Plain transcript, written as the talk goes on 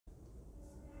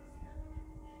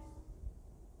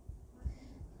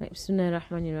بسم الله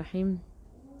الرحمن الرحيم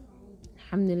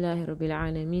الحمد لله رب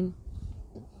العالمين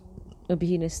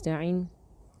وبه نستعين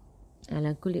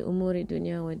على كل أمور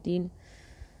الدنيا والدين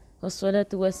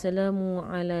والصلاة والسلام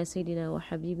على سيدنا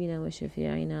وحبيبنا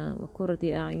وشفيعنا وقرة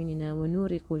أعيننا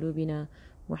ونور قلوبنا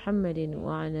محمد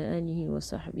وعلى آله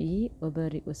وصحبه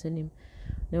وبارك وسلم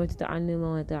نويت تعلم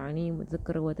وتعليم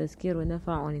وذكر وتذكير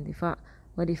ونفع والانتفاع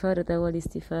والإفادة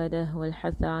والاستفادة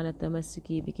والحث على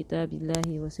التمسك بكتاب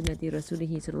الله وسنة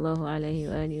رسوله صلى الله عليه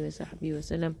وآله وصحبه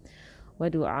وسلم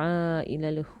ودعاء إلى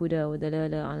الهدى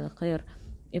ودلالة على الخير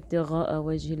ابتغاء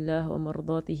وجه الله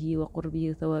ومرضاته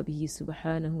وقربه وثوابه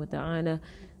سبحانه وتعالى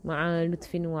مع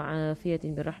لطف وعافية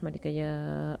برحمتك يا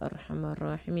أرحم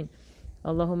الراحمين.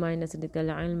 اللهم إنا نسألك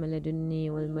العلم لدني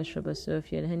والمشرب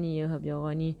الصافي الهني يا هب يا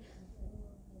غني.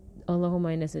 اللهم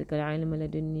إنا نسألك العلم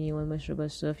لدني والمشرب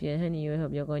الصافي الهني يا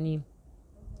هب يا غني.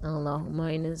 اللهم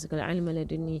إنا نسألك العلم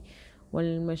لدني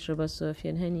والمشرب الصافي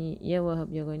الهني يا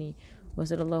وهب يا غني.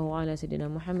 وصلى الله على سيدنا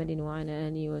محمد وعلى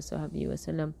آله وصحبه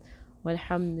وسلم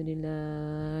والحمد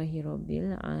لله رب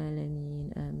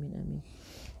العالمين. آمين آمين.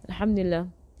 Alhamdulillah.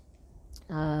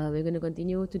 We're going to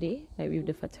continue today with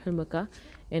the Fath Makkah,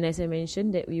 and as I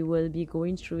mentioned that we will be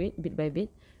going through it bit by bit,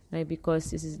 right?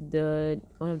 Because this is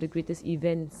one of the greatest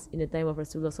events in the time of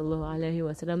Rasulullah sallallahu alaihi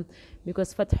wasallam.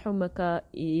 Because Fath Makkah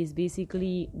is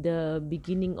basically the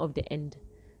beginning of the end.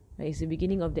 Right? It's the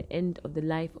beginning of the end of the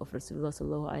life of Rasulullah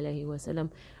sallallahu alaihi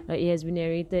wasallam. It has been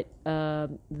narrated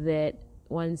that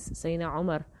once Sayyidina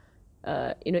Umar,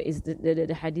 is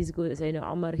the hadith goes that Sayyidina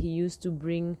Umar, he used to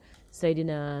bring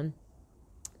Sayyidina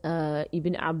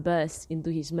Ibn Abbas into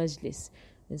his majlis.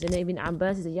 And Sayyidina Ibn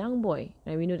Abbas is a young boy,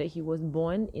 and we know that he was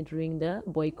born during the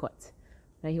boycott.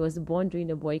 Right? He was born during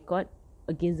the boycott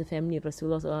against the family of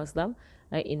Rasulullah sallallahu alaihi wasallam,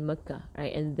 right, in Makkah,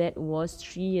 right? And that was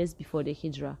 3 years before the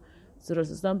Hijrah. So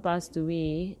Rasulullah passed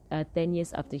away 10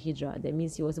 years after Hijrah. That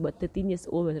means he was about 13 years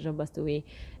old when Rasulullah passed away.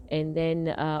 And then,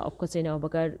 of course, Sayyidina Abu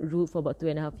Bakr ruled for about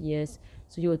 2.5 years.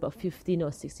 So he was about 15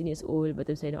 or 16 years old by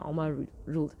the time Sayyidina Umar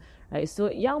ruled. Right?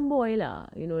 So young boy lah,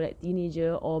 like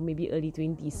teenager or maybe early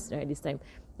 20s, right, this time.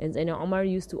 And Sayyidina Umar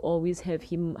used to always have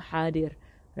him hadir,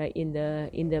 right, in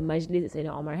the majlis that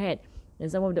Sayyidina Umar had.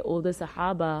 And some of the older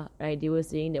Sahaba, right, they were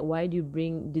saying that why do you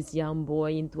bring this young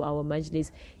boy into our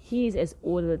majlis? He is as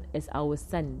old as our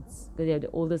sons. Because they are the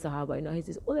older Sahaba, he's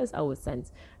as old as our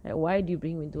sons. Right? Why do you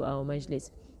bring him into our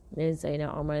majlis? Then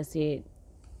Sayyidina Umar said,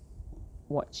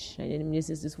 watch. And then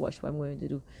just watch what I'm going to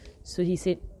do. So he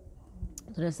said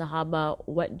to the Sahaba,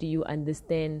 what do you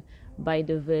understand by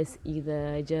the verse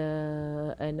إِذَا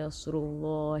جَاءَ نَصْرُ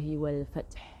اللَّهِ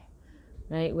وَالْفَتْحِ?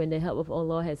 Right? When the help of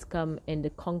Allah has come and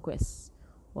the conquest.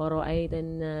 وَرَأَيْتَ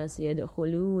النَّاسِ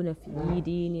يَدْخُلُونَ فِي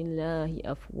دِينِ اللَّهِ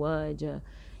أَفْوَاجًا.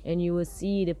 And you will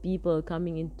see the people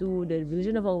coming into the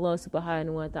religion of Allah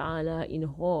subhanahu wa ta'ala in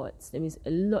hordes. That means a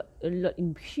lot,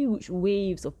 in huge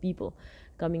waves of people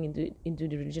coming into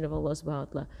the religion of Allah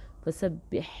subhanahu wa ta'ala.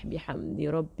 فَسَبِّحْ بِحَمْدِ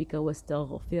رَبِّكَ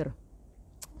وَاسْتَغْفِرْ.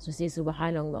 So say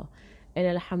subhanallah and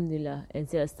alhamdulillah and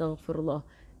say astaghfirullah.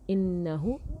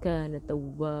 Innahu kana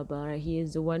tawwaba. He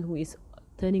is the one who is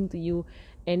turning to you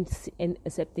and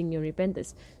accepting your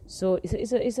repentance. So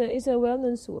it's a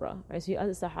well-known surah. Right? So you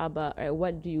ask the Sahaba, right,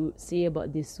 what do you say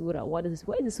about this surah? What is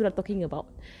the surah talking about?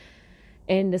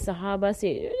 And the Sahaba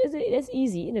say that's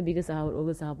easy. The bigger Sahaba,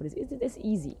 older Sahaba, that's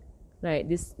easy. Right?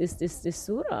 This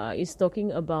surah is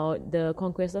talking about the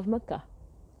conquest of Makkah.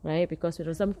 Right, because when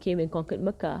Rasul came and conquered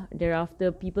Makkah,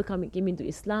 thereafter people came into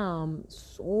Islam.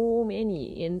 So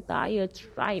many entire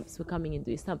tribes were coming into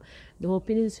Islam. The whole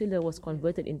peninsula was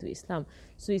converted into Islam.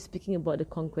 So he's speaking about the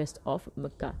conquest of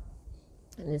Makkah.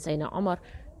 And then Sayyidina Umar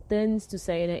turns to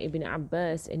Sayyidina Ibn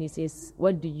Abbas and he says,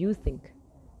 "What do you think?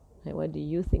 What do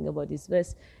you think about this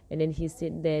verse?" And then he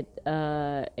said that,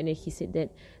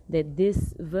 that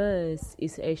this verse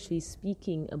is actually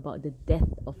speaking about the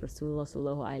death of Rasulullah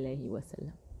sallallahu alaihi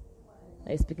wasallam.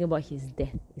 It's speaking about his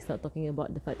death. It's not talking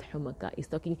about the Fath Makkah.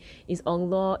 It's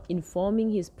Allah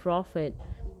informing his prophet,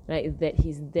 right, that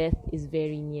his death is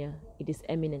very near. It is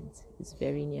imminent. It's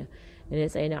very near. And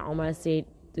as Sayyidina Umar said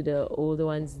to the older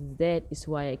ones, that is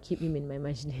why I keep him in my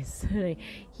majlis.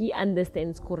 He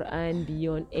understands Quran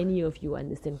beyond any of you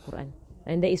understand Quran.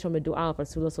 And that is from the dua of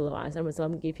Rasulullah sallallahu alaihi wasallam.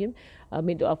 Rasulullah gave him,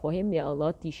 made dua for him, Ya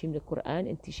Allah, teach him the Quran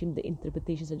and teach him the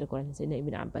interpretations of the Quran. Sayyidina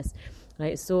Ibn Abbas,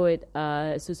 right? So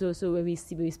when we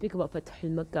speak about Fath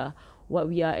Makkah, what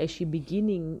we are actually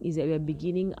beginning is that we are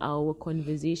beginning our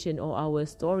conversation or our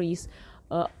stories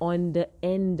on the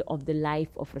end of the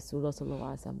life of Rasulullah sallallahu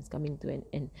alaihi wasallam. It's coming to an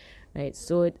end, right?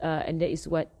 So and that is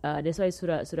what that's why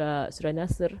Surah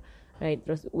Nasr, right?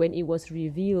 When it was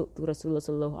revealed to Rasulullah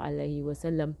sallallahu alaihi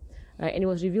wasallam. right? And it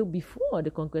was revealed before the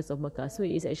conquest of Makkah. So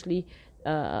it is actually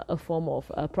a form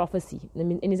of prophecy. I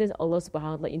mean, in a sense, Allah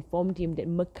subhanahu wa ta'ala informed him that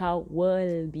Makkah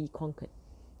will be conquered.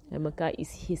 And Makkah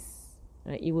is his,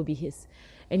 right? It will be his.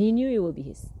 And he knew it will be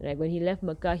his, right? When he left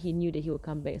Makkah, he knew that he would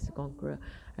come back as a conqueror,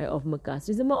 right, of Makkah.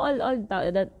 So it's all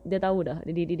dia tahu dah.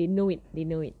 They know it. They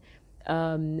know it.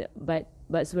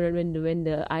 But so when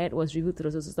the ayat was revealed to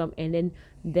Rasulullah, and then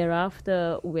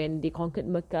thereafter when they conquered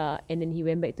Makkah, and then he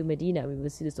went back to Medina, we will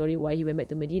see the story why he went back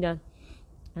to Medina,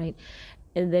 right?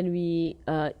 And then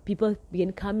people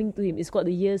began coming to him. It's called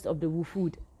the years of the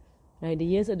Wufud, right? The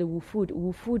years of the Wufud.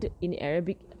 Wufud in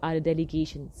Arabic are the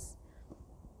delegations,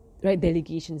 right?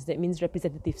 Delegations, that means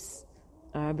representatives.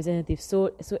 Representatives.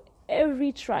 So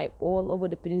every tribe all over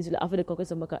the peninsula after the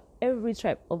conquest of Makkah, every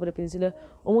tribe over the peninsula,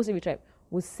 almost every tribe,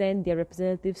 would send their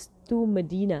representatives to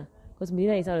Medina, because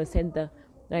Medina is now the center,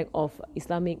 right, of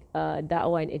Islamic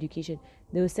da'wah and education.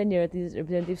 They will send their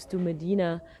representatives to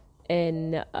Medina,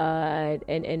 and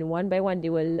one by one they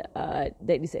will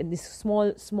this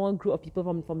small group of people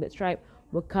from that tribe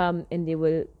will come, and they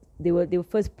will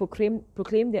first proclaim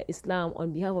their Islam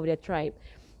on behalf of their tribe,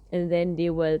 and then they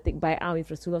will take bay'ah with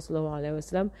Rasulullah sallallahu alaihi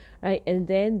wasallam, right, and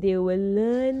then they will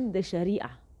learn the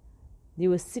Sharia. They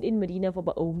will sit in Medina for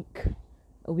about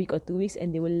a week or 2 weeks,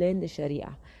 and they will learn the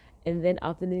Sharia. And then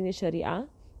after learning the Sharia,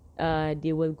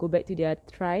 they will go back to their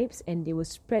tribes, and they will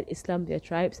spread Islam to their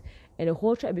tribes, and the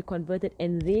whole tribe will be converted,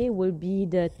 and they will be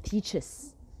the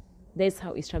teachers. That's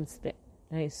how Islam spread,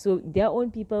 right? So their own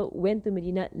people went to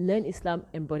Medina, learned Islam,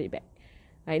 and brought it back.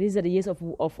 Right, these are the years of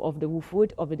the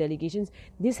wufud, of the delegations.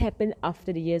 This happened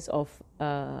after the years of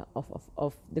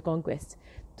the conquest,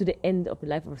 to the end of the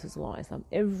life of Rasulullah.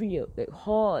 Every year, like,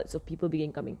 hordes of people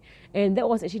began coming, and that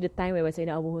was actually the time where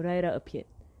Sayyidina Abu Hurairah appeared,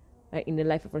 right, in the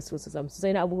life of Rasulullah. So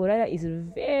Sayyidina Abu Hurairah is a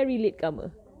very late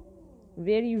comer,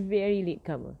 very very late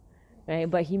comer, right?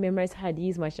 But he memorized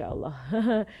hadith,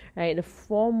 mashallah, right? The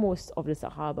foremost of the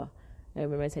Sahaba, right,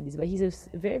 memorized hadith. But he's a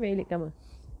very very late comer.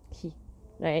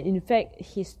 Right? In fact,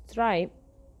 his tribe,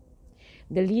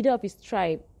 the leader of his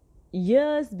tribe,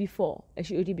 years before,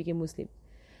 actually already became Muslim.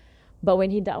 But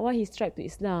when he da'wah his tribe to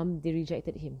Islam, they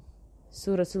rejected him.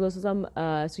 So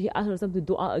Rasulullah, so he asked Rasulullah to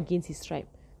dua against his tribe.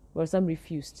 Rasulullah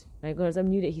refused. Right? Because Rasulullah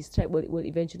knew that his tribe will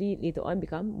eventually later on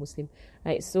become Muslim.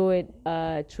 Right? So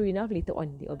true enough, later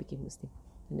on they all became Muslim.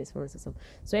 And that's for Rasulullah.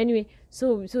 So anyway,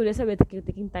 so that's why we're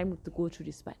taking time to go through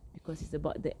this part, because it's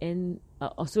about the end.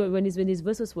 Also, when this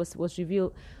verse was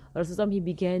revealed, Rasulullah, he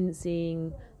began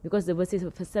saying, because the verse says,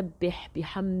 فَسَبِّحْ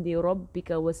بِحَمْدِ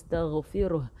رَبِّكَ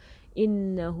وَاسْتَغْفِرُهُ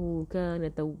إِنَّهُ كَانَ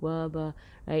تَوَّابًا.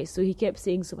 Right? So he kept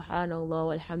saying,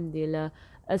 Subhanallah walhamdulillah,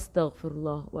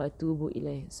 astaghfirullah wa atubu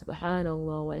ilayh.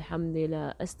 Subhanallah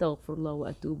walhamdulillah, astaghfirullah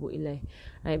wa atubu ilayh.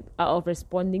 Right? Out of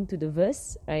responding to the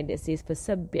verse, right, that says,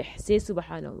 فَسَبِّحْ, say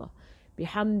Subhanallah,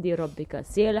 bihamdi rabbika,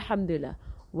 say alhamdulillah,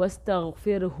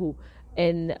 wastaghfirhu,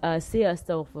 and say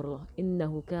astaghfirullah,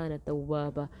 innahu kana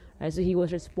tawwaba. Right? So he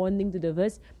was responding to the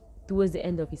verse towards the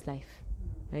end of his life.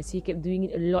 Right? So he kept doing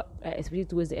it a lot, especially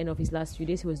towards the end of his last few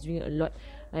days. He was doing it a lot,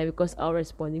 because our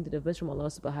responding to the verse from Allah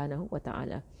subhanahu wa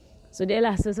ta'ala. So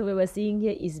so what we're seeing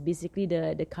here is basically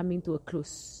the coming to a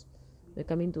close. The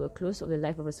coming to a close of the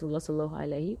life of Rasulullah sallallahu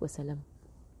alaihi wasallam.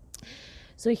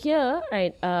 So here,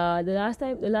 right, the last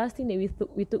thing that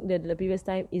we took the previous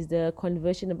time is the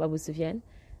conversion of Abu Sufyan.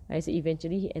 Right? So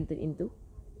eventually he entered into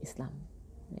Islam.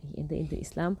 Right? He entered into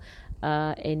Islam,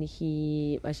 and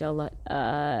he, mashallah,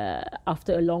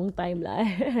 after a long time,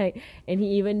 right, and he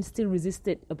even still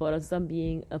resisted about Rasulullah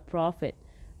being a prophet,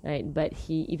 right? But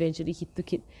he eventually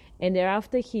took it, and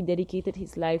thereafter he dedicated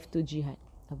his life to jihad.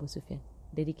 Abu Sufyan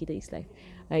dedicated his life,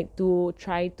 right, to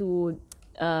try to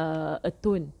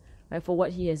atone, right, for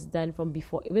what he has done from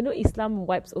before. Even though Islam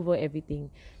wipes over everything,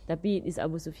 tapi it's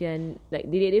Abu Sufyan, like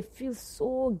they feel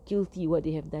so guilty what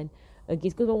they have done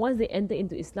against, because once they enter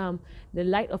into Islam, the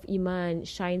light of Iman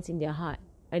shines in their heart.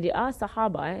 And they are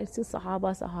Sahaba, still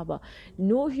Sahaba.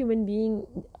 No human being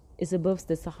is above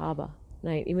the Sahaba.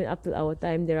 Right? Even up to our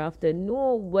time thereafter,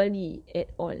 no wali at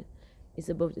all is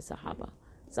above the Sahaba.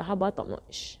 Sahaba top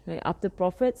notch. Right? After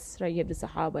prophets, right, you have the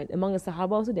Sahaba. And among the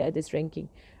Sahaba also there are this ranking.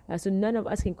 So none of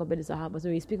us can compare the Sahaba. So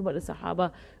when we speak about the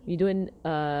Sahaba, we don't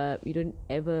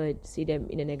ever see them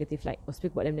in a negative light or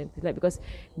speak about them in a negative light, because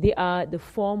they are the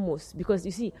foremost. Because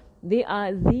you see, they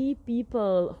are the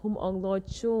people whom Allah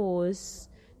chose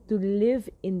to live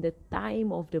in the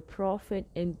time of the Prophet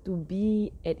and to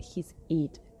be at his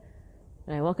aid.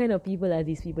 Right? What kind of people are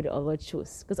these people that Allah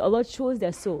chose? Because Allah chose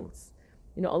their souls.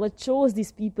 Allah chose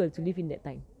these people to live in that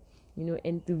time,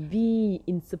 and to be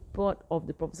in support of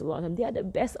the Prophet ﷺ. They are the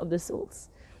best of the souls.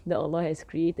 that Allah has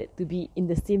created to be in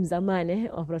the same zaman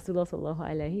of Rasulullah sallallahu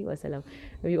alaihi wasallam.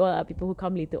 We all are people who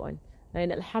come later on.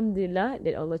 And Alhamdulillah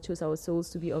that Allah chose our souls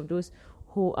to be of those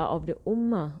who are of the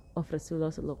ummah of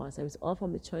Rasulullah sallallahu alaihi wasallam. It's all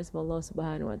from the choice of Allah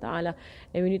subhanahu wa ta'ala,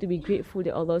 and we need to be grateful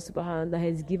that Allah subhanahu wa ta'ala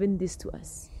has given this to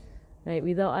us, right,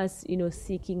 without us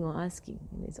seeking or asking.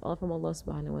 It's all from Allah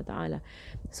subhanahu wa ta'ala.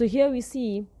 So here we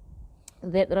see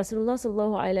that Rasulullah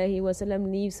sallallahu alaihi wasallam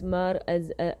leaves Mar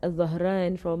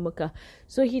al-Zahran from Makkah.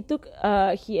 So he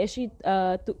actually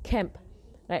took camp,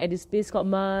 right, at this place called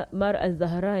Mar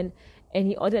al-Zahran, and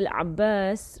he ordered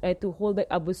Al-Abbas, right, to hold back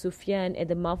Abu Sufyan at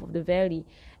the mouth of the valley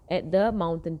at the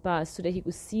mountain pass, so that he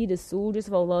could see the soldiers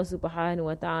of Allah subhanahu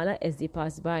wa ta'ala as they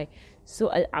passed by.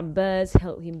 So Al-Abbas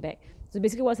held him back. So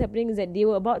basically what's happening is that they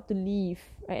were about to leave,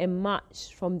 right, and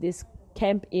march from this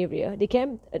camp area. They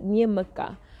camped near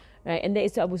Makkah, right, and that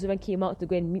is why Abu Sufyan came out to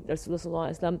go and meet Rasulullah sallallahu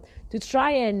alaihi wasallam to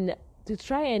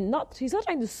try and not, he's not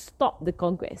trying to stop the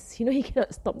conquest. He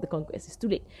cannot stop the conquest. It's too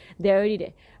late. They're already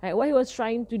there. Right? What he was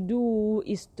trying to do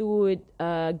is to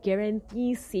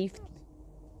guarantee safety,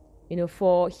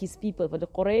 for his people, for the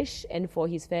Quraysh and for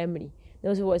his family. That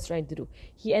was what he was trying to do.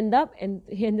 He ended up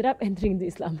entering the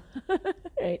Islam.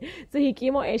 Right? So he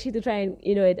came out actually to try and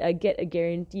get a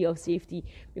guarantee of safety,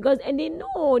 and they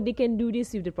know they can do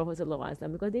this with the Prophet sallallahu alaihi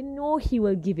wasallam, because they know he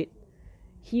will give it.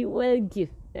 He will give.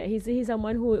 He's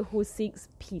someone who seeks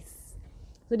peace.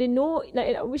 So they know,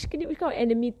 which kind of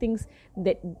enemy thinks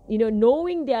that,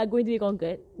 knowing they are going to be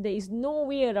conquered, there is no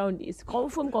way around it, it's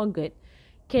confirmed conquered,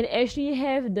 can actually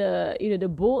have the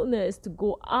boldness to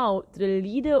go out to the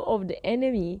leader of the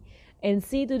enemy and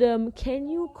say to them, can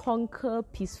you conquer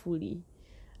peacefully?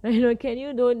 Can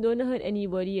you don't hurt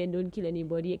anybody and don't kill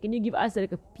anybody? Can you give us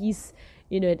like a peace,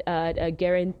 a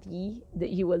guarantee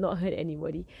that you will not hurt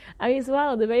anybody?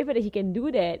 So the very fact that he can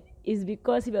do that is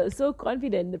because he was so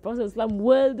confident the Prophet Islam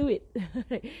will do it.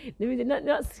 They're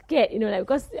not scared,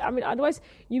 because otherwise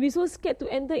you'd be so scared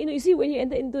to enter. You see, when you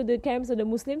enter into the camps of the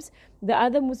Muslims, the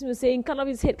other Muslims are saying, cut off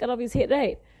his head,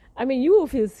 right? You will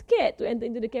feel scared to enter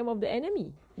into the camp of the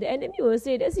enemy. The enemy will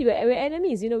say, that's it, we're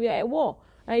enemies, we are at war.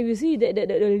 If you see the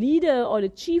leader or the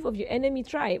chief of your enemy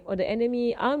tribe or the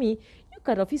enemy army, you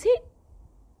cut off his head.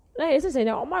 Right? So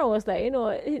Sayyidina Umar was like,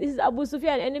 this is Abu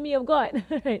Sufyan, enemy of God.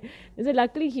 Right? So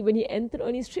luckily, when he entered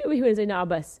on his trip, he went to Sayyidina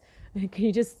Abbas, can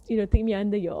you just, take me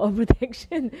under your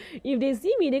protection? If they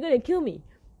see me, they're going to kill me.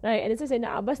 Right? And so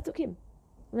Sayyidina Abbas took him.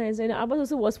 Right? Sayyidina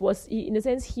Abbas also was in a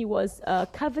sense, he was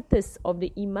covetous of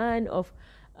the iman of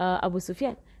Abu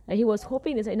Sufyan. And he was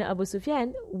hoping that Sayyidina Abu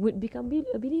Sufyan would become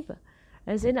a believer.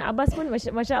 And Sayyidina Abbas pun,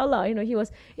 Masya Allah, he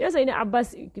was, Sayyidina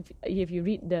Abbas, if you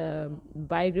read the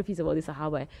biographies of all the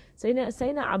Sahaba,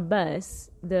 Sayyidina Abbas,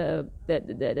 the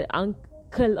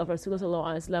uncle of Rasulullah sallallahu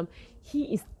alaihi wasallam,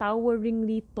 he is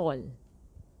toweringly tall.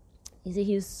 He said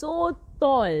he's so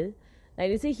tall,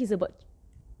 like they say he's about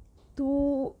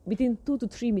between 2 to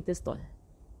 3 meters tall.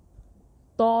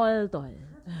 Tall.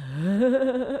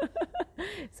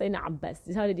 Sayyidina Abbas, this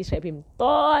is how they describe him.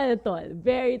 Tall,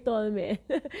 very tall man.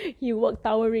 He walked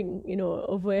towering,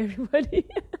 over everybody.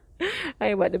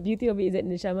 But the beauty of it is that in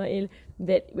the Shama'il,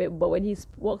 but when he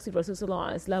walks with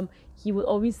Rasulullah, he will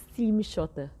always seem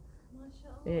shorter.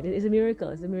 It's a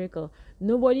miracle.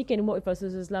 Nobody can walk with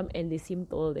Rasulullah and they seem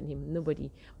taller than him.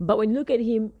 Nobody. But when you look at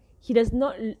him, he does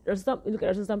not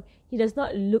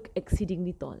look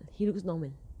exceedingly tall. He looks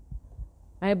normal.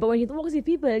 But when he talks with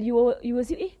people, you will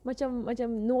see, macam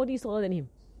nobody is taller than him.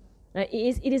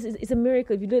 It's a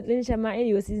miracle. If you look in Shama'il,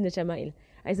 you will see in the Shama'il.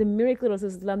 It's a miracle of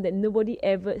Rasulullah that nobody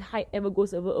ever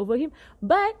goes over him.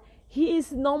 But he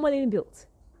is normal in build.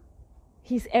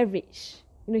 He's average.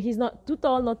 He's not too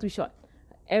tall, not too short.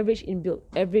 Average in build.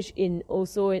 Average in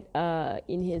also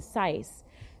in his size.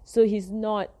 So he's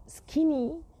not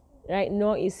skinny, right?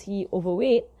 Nor is he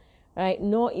overweight, right?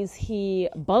 Nor is he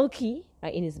bulky,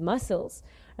 right, in his muscles,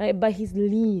 right? But he's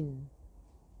lean.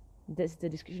 That's the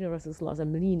description of Rasulullah.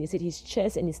 Lean. He said his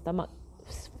chest and his stomach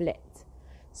is flat.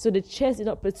 So the chest did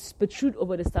not protrude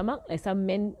over the stomach, like some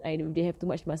men, they have too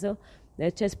much muscle,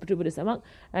 their chest protrude over the stomach,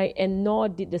 right? And nor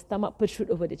did the stomach protrude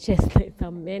over the chest, like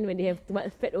some men when they have too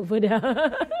much fat over their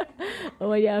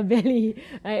belly.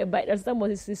 Right? But Rasulullah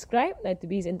was described to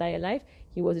be his entire life,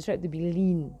 he was described to be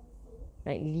lean,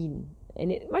 right? Lean.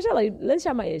 And mashallah, learn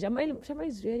Shama'il. Shama'il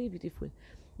is very beautiful.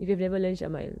 If you've never learned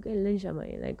Shama'il, go and learn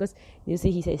Shama'il. Because you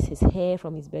see he says his hair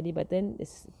from his belly button,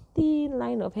 this thin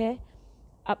line of hair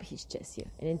up his chest here,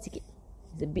 and then sikit.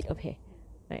 There's a bit of hair.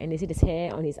 Right? And they say there's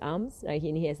hair on his arms, right?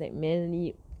 And he has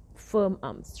manly, firm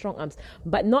arms, strong arms.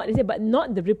 But not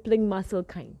the rippling muscle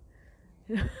kind.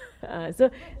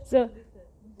 So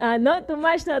Not too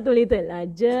much, not too little.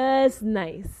 Just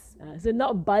nice. So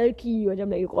not bulky,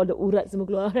 macam like all the urat semua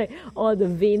keluar, right? All the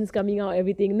veins coming out,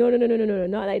 everything. No,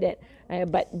 not like that.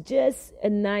 But just a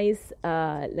nice,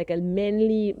 like a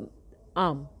manly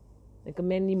arm, like a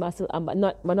manly muscle arm, but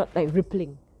not like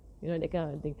rippling, that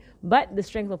kind of thing. But the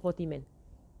strength of 40 men.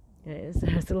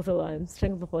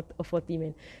 Strength of 40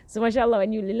 men. So mashallah,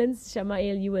 when you learn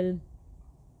Shama'il,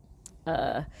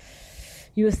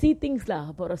 you will see things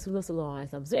about Rasulullah sallallahu alaihi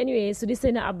wasallam. So anyway, so this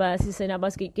Sayyidina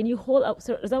Abbas, can you hold up,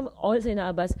 so all Sayyidina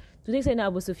Abbas, to take Sayyidina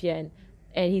Abu Sufyan,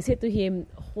 and he said to him,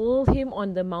 hold him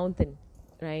on the mountain,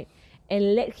 right?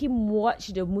 And let him watch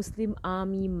the Muslim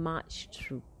army march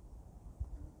through,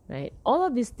 right? All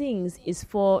of these things is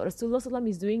for Rasulullah sallallahu alaihi wasallam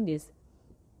is doing this.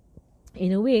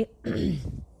 In a way,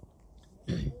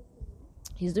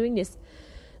 he's doing this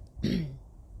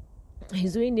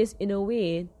in a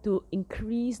way to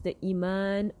increase the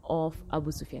iman of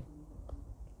Abu Sufyan.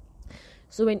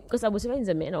 So because Abu Sufyan is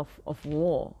a man of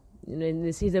war,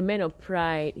 he's a man of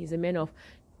pride, he's a man of,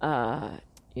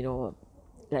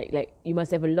 like you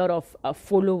must have a lot of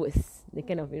followers, the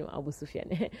kind of, Abu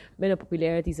Sufyan, man of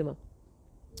popularity.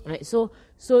 Right, so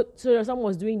someone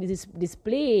was doing this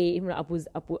display in Abu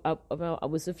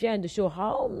Sufyan to show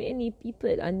how many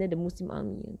people under the Muslim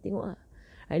army. Tengok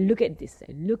look at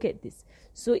this.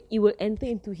 So it will enter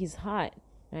into his heart,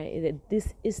 right, that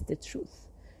this is the truth.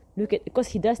 Because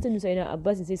he does turn to Sayyidina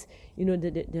Abbas and says,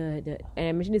 the and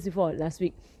I mentioned this before last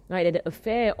week, right, that the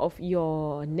affair of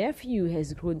your nephew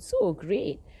has grown so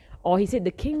great. Or he said,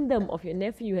 the kingdom of your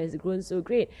nephew has grown so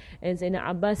great. And Sayyidina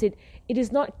Abbas said, it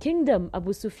is not kingdom,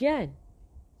 Abu Sufyan.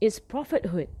 It's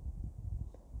prophethood.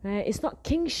 Right? It's not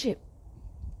kingship.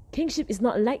 Kingship is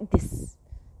not like this.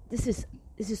 This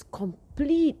is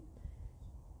complete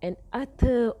and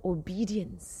utter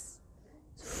obedience.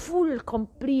 Full,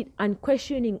 complete,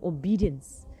 unquestioning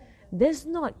obedience. That's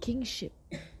not kingship.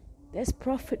 That's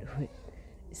prophethood.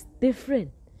 It's different.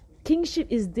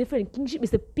 Kingship is different. Kingship is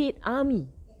the paid army.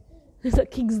 That's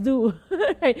what kings do.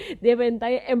 Right? They have an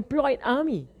entire employed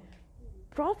army.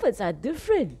 Prophets are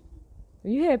different.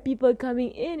 When you have people coming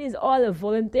in, it's all a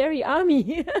voluntary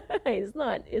army. It's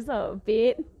not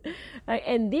paid. Right?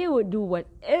 And they would do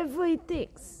whatever it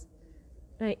takes,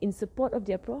 right, in support of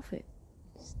their prophet.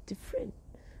 It's different.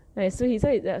 Right? So he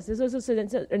said,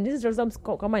 and this is Rasulullah's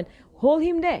command: hold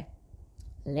him there,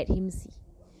 let him see.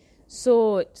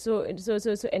 So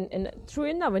and true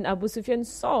enough, when Abu Sufyan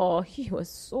saw, he was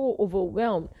so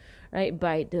overwhelmed, right,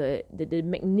 by the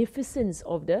magnificence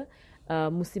of the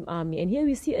Muslim army. And here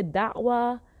we see a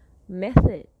da'wah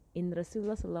method in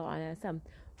Rasulullah sallallahu alaihi wasallam.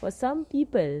 For some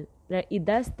people, right, it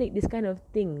does take this kind of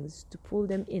things to pull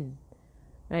them in,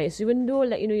 right? So even though,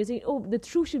 like, you're saying, oh, the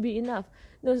truth should be enough.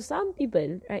 No, some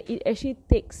people, right, it actually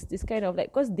takes this kind of,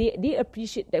 like, because they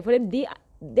appreciate that. For them,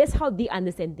 that's how they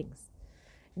understand things.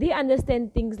 They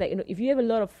understand things like, if you have a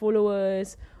lot of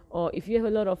followers, or if you have a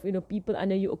lot of, people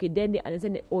under you, okay, then they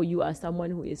understand that, oh, you are someone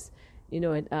who is,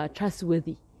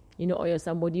 trustworthy, or you're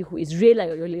somebody who is real, like,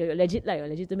 you're legit, like, you're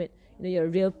legitimate, you're a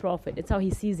real prophet. That's how he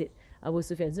sees it, Abu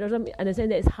Sufyan. So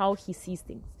understand that is how he sees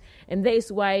things. And that is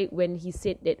why when he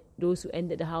said that those who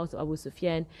entered the house of Abu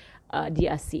Sufyan, they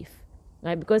are safe,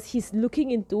 right? Because he's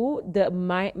looking into the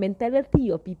mentality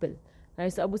of people,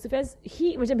 right? So Abu Sufyan,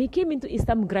 he came into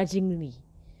Islam grudgingly.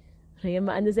 You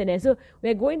understand that? So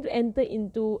we're going to enter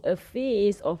into a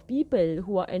phase of people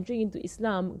who are entering into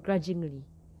Islam grudgingly.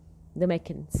 The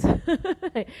Meccans.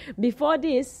 Before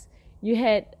this, you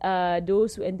had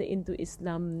those who entered into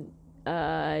Islam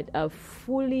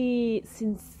fully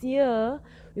sincere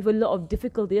with a lot of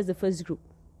difficulty. That's the first group,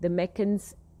 the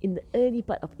Meccans in the early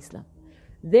part of Islam.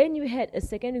 Then you had a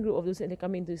second group of those that are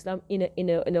coming into Islam in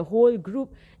a whole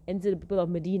group, and the people of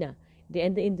Medina. They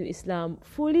enter into Islam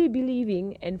fully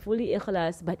believing and fully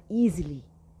ikhlas, but easily.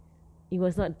 It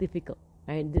was not difficult.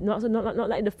 Right? Not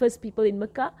like the first people in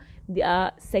Makkah. They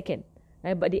are second,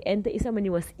 right? But they enter Islam when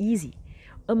it was easy.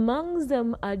 Amongst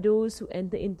them are those who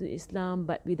enter into Islam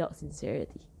but without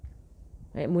sincerity.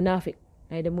 Right? Munafiq.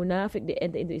 Right? The munafiq, they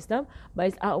enter into Islam, but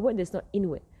it's outward, it's not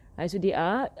inward. Right? So they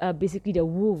are basically the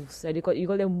wolves. Right? You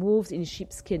call them wolves in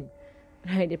sheepskin.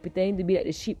 Right? They're pretending to be like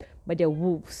the sheep, but they're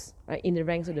wolves, right, in the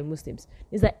ranks of the Muslims.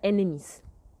 These are enemies.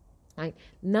 Right?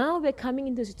 Now we're coming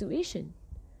into a situation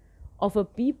of a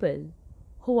people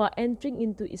who are entering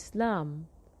into Islam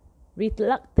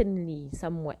reluctantly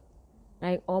somewhat.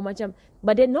 Right? Or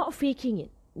but they're not faking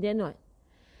it. They're not.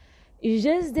 It's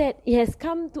just that it has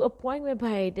come to a point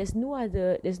whereby there's no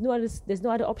other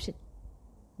option.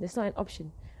 There's not an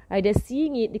option. Right? They're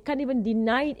seeing it, they can't even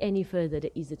deny it any further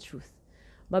that is the truth.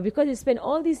 But because they spent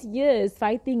all these years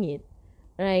fighting it,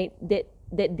 right, that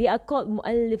that they are called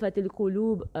mu'allifatul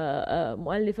qulub,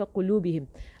 mu'allifa qulubihim,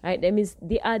 right? That means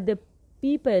they are the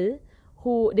people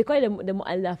who they call it the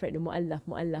mu'allaf, right? The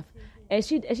mu'allaf.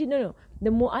 Actually, no. The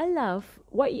mu'allaf,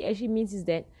 what it actually means is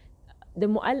that the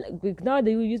mu'allaf, now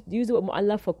they use the word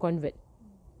mu'allaf for convert,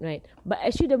 right? But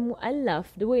actually, the mu'allaf,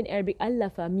 the word in Arabic,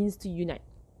 allafa, means to unite,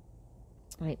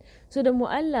 right? So the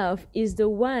mu'allaf is the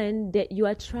one that you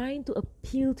are trying to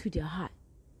appeal to their heart,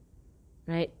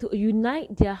 right? To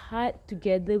unite their heart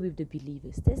together with the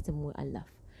believers. That's the mu'allaf.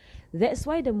 That's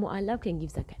why the mu'allaf can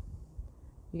give zakat.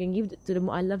 You can give to the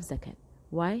mu'allaf zakat.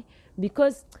 Why?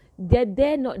 Because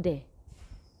they're not there.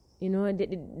 You know,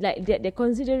 they're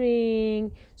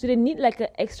considering, so they need like an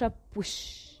extra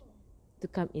push to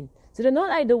come in. So they're not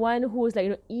like the one who's like,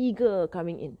 you know, eager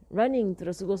coming in, running to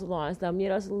Rasulullah sallallahu alaihi wasallam. Ya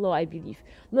Rasulullah, I believe.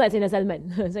 Not like Sayyidina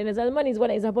Salman. Sayyidina Salman is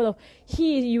one example of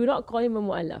you will not call him a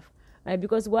mu'allaf, right?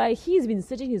 Because why? He's been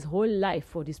searching his whole life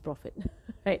for this prophet,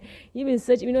 right? He's been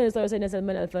searching. You know the story of Sayyidina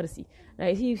Salman al-Farsi,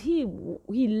 right? He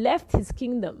left his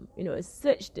kingdom, you know,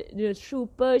 searched, you know, through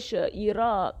Persia,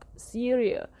 Iraq,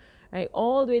 Syria, right,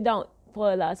 all the way down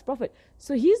for the last prophet.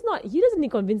 So he doesn't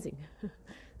need convincing.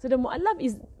 So the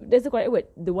mu'allaf that's the correct word,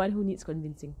 the one who needs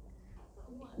convincing.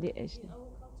 They actually, in our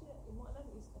culture, mu'allaf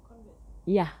is a convert.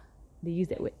 yeah, they use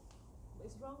that word. But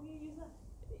it's wrongly used.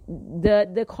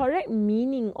 The correct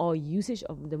meaning or usage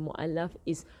of the mu'allaf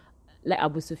is like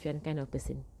Abu Sufyan kind of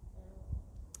person.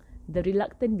 The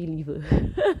reluctant believer.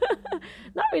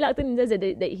 Not reluctant in the sense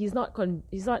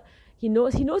that he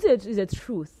knows it is the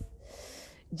truth.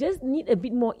 Just need a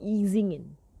bit more easing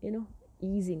in, you know,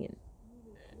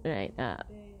 right?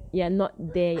 Yeah, not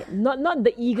there, not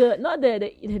the eager, not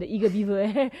the eager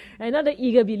beaver, right? Not the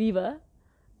eager believer,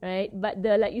 right? But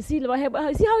the, like, you see what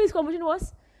happened. See how his conversion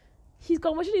was. His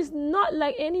conversion is not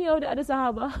like any of the other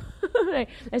Sahaba, right?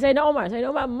 Like Sayyidina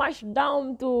Umar marched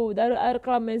down to Darul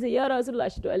Arqam and said, Ya Rasulullah,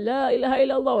 ashhadu an la ilaha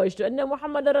illallah wa ashhadu anna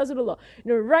Muhammadan Rasulullah.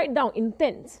 You know, write down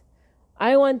intent.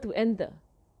 I want to enter.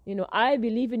 You know, I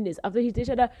believe in this. After he says,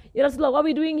 Ya Rasulullah, what are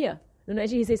we doing here? No,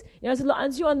 actually he says, Ya Rasulullah,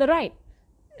 aren't you on the right?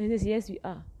 And he says, yes, we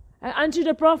are. Aren't you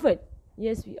the prophet?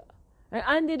 Yes, we are.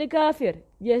 Aren't they the kafir?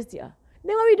 Yes, they are.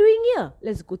 Then what are we doing here?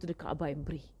 Let's go to the Kaaba and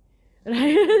pray.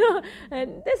 Right?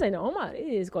 And that's like Omar.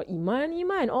 He's got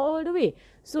iman all the way.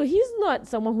 So he's not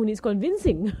someone who needs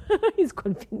convincing. He's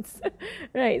convinced.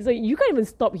 Right? So you can't even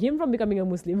stop him from becoming a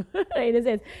Muslim. Right? In a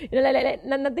sense, you know, like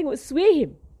nothing would sway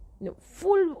him. You know,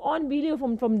 full on belief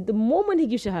from the moment he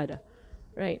gives shahada.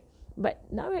 Right? But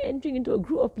now we're entering into a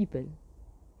group of people.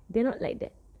 They're not like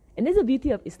that. And that's the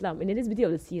beauty of Islam, and that's the beauty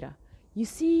of the seerah. You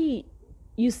see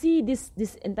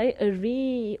this entire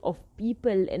array of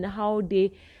people and how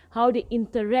they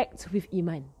interact with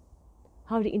iman,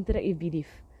 how they interact with belief.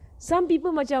 Some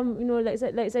people macam, you know, like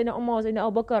Sayyidina Umar, Sayyidina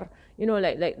Abu Bakar, you know,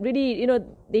 like really, you know,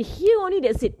 they hear only,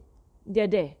 that's it, they're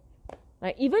there.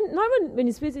 Like not even when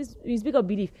you speak of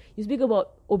belief, you speak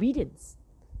about obedience.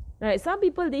 Right? Some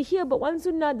people, they hear about one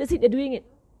sunnah, that's it, they're doing it.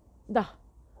 Dah.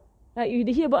 Right?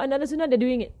 They hear about another sunnah, they're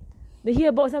doing it. They hear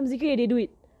about some zikr, they do it.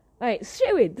 Right?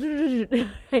 Straight away.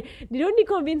 They don't need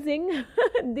convincing.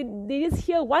 they just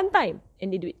hear one time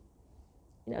and they do it.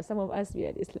 You know, some of us, we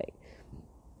are just like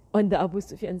on the Abu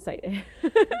Sufyan side.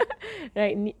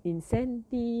 Right? Need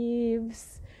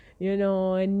incentives. You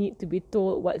know, need to be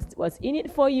told what's in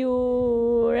it for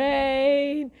you.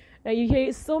 Right? You hear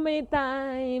it so many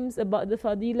times about the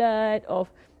fadilat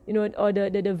of, you know, or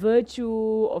the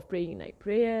virtue of praying night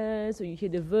prayers. So you hear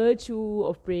the virtue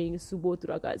of praying subuh 2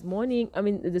 rakats morning. I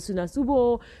mean, the sunnah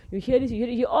subuh. You hear this, you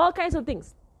hear all kinds of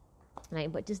things.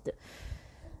 Right? But just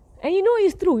and you know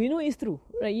it's true.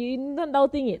 Right? You're not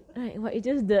doubting it. Right? But it's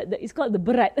just it's called the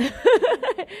berat.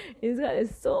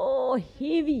 It's so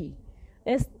heavy.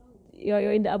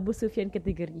 You're in the Abu Sufyan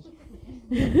category.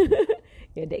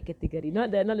 You're that category.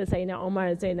 Not the Sayyidina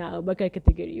Umar, Sayyidina Abu Bakar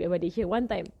category. Where they hear one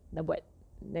time, dah buat.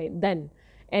 Like, done.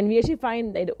 And we actually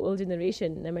find that the old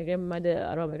generation, like my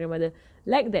grandmother,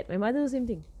 like that. My mother, the same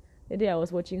thing. The day I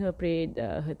was watching her pray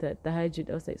her tahajjud,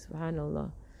 I was like,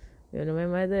 subhanallah. You know, my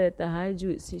mother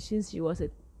tahajjud since she was a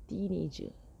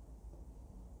teenager.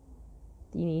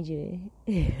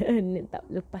 Tak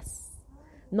lepas.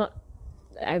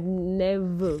 I've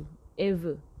never,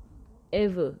 ever,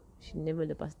 she never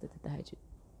lepas the tahajjud.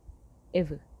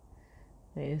 Ever.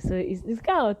 So it's this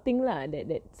kind of thing lah,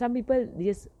 that some people, they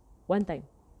just one time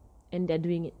and they're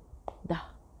doing it. Dah.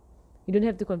 You don't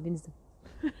have to convince them.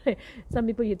 Some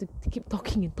people, you have to keep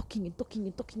talking and talking. Then what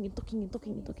do you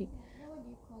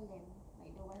call them?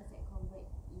 Like the ones that convert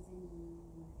easily,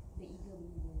 the eager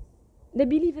believers. The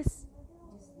believers.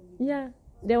 Just believers. Yeah.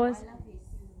 There was.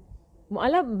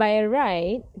 Mu'alaf by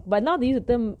right, but now they use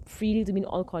the term freely to mean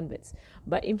all converts.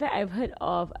 But in fact, I heard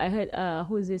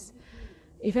who is this?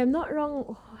 If I'm not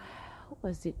wrong, who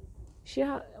was it?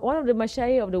 One of the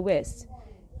Mashayikh of the West.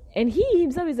 And he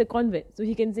himself is a convert, so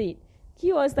he can say it.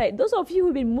 He was like, those of you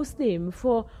who've been Muslim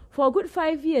for a good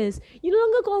 5 years, you're no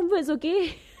longer converts,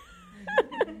 okay?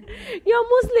 You're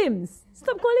Muslims.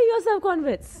 Stop calling yourself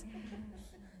converts.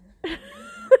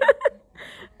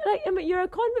 Like, I mean, you're a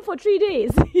convert for 3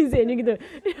 days. He said,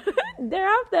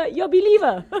 thereafter, you're a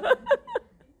believer.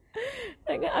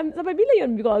 Like, sampai bila you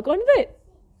want to be called a convert?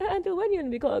 Until when you want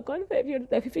to be called a convert? If you're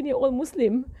a 15-year-old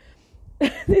Muslim,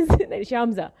 like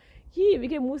Shamsa, he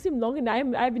became Muslim longer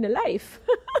than I've been alive.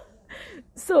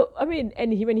 So, I mean,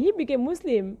 and when he became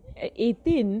Muslim at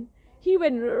 18, he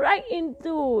went right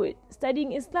into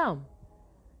studying Islam.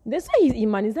 That's why his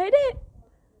iman is like that.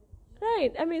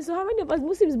 Right? I mean, so how many of us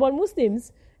Muslims, born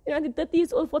Muslims, until 30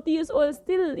 years old, 40 years old,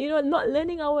 still, not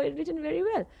learning our religion very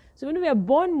well. So when we are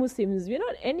born Muslims, we're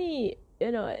not any,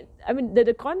 I mean,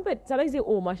 the convert, sometimes say,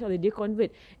 oh, mashallah, they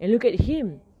convert. And look at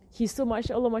him. He's so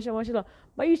mashallah, mashallah, mashallah.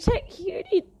 But you check, he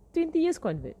already 20 years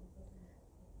convert.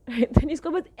 Right? 20 years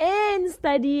convert and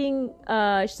studying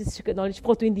secret knowledge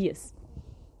for 20 years.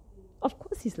 Of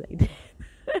course he's like that.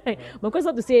 Right? But of course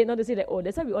not to say like, oh,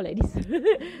 that's why we all like this.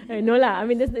 Right? No lah. I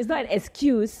mean, it's not an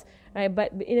excuse, right?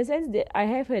 But in a sense that I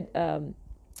have heard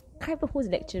Kaipaho's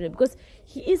lecturer, because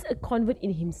he is a convert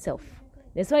in himself.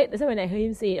 That's why when I heard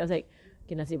him say it, I was like,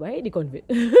 okay, nasib baik dia convert.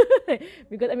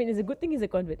 Because I mean, it's a good thing he's a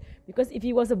convert. Because if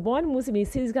he was a born Muslim, he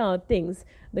says these kind of things,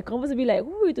 the converts would be like,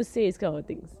 who are you to say these kind of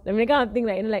things? I mean, the kind of thing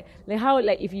like how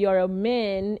if you're a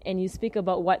man and you speak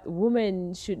about what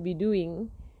women should be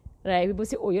doing, right? People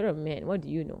say, oh, you're a man. What do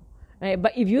you know? Right?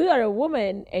 But if you are a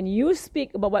woman and you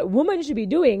speak about what women should be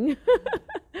doing,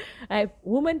 right,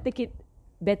 women take it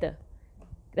better,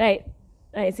 right?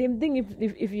 Right. Same thing.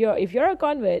 If you're a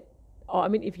convert, or I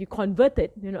mean, if you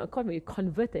converted, a convert, you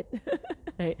converted,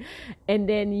 right? And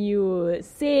then you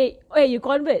say, oh, yeah, you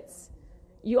converts.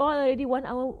 You all already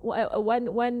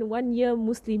 1 year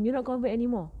Muslim. You're not convert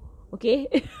anymore. Okay?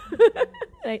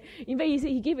 Right. In fact, he said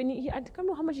he gave, I can't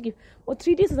remember how much he gave, or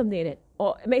 3 days or something like that,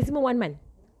 or maximum 1 month.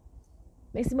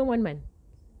 Maximum 1 month.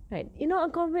 Right. You're not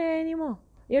a convert anymore.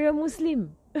 You're a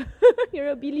Muslim. You're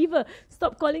a believer.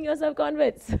 Stop calling yourself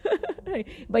converts. Right.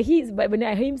 But when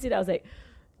I heard him say that, I was like,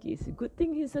 okay, it's a good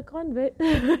thing he's a convert.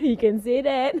 He can say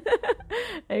that.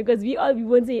 Because we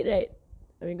won't say it, right?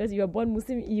 I mean, because you are born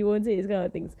Muslim, you won't say these kind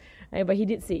of things. Right? But he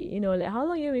did say, like, how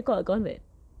long you we call a convert?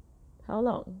 How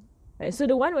long? Right? So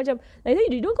the one macam, like,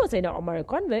 you don't call Sayyidina Umar a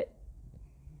convert.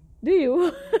 Do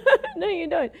you? No, you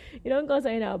don't. You don't call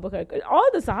Sayyidina Abu Bakr. All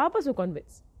the Sahabas were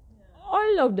converts.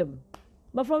 All of them.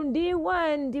 But from day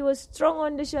one, they were strong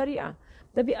on the Sharia.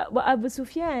 Tapi Abu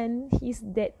Sufyan, he's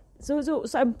that. So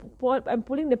I'm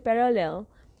pulling the parallel,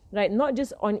 right? Not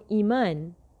just on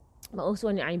iman, but also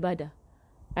on ibadah.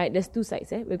 Right? There's two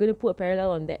sides. We're going to put a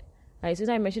parallel on that. Right? So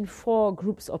I mentioned 4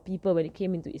 groups of people when it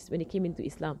came into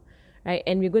Islam, right?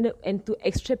 And we're going to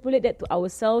extrapolate that to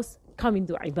ourselves, come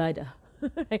into ibadah.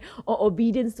 Right? Or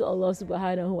obedience to Allah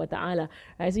subhanahu wa ta'ala.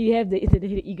 Right? So you have the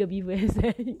eager beavers,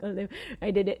 you call them,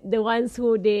 right? The ones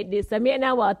who they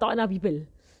sami'na wa ata'na people.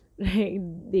 Right?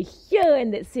 They hear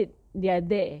and that's it. They are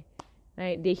there.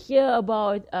 Right? They hear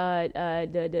about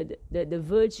the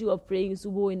virtue of praying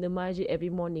subuh in the masjid every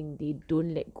morning. They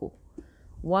don't let go.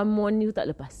 One morning tu tak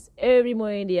lepas. Every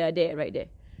morning they are there, right there.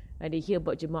 Right? They hear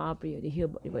about Jemaah prayer. They hear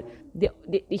about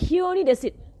they hear only, that's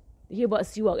it. They hear about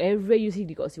siwak. Everywhere you see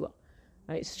they got siwak.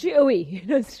 Right? Straight away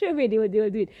they will do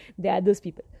it. There are those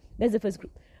people. That's the first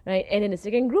group. Right? And then the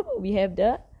second group, we have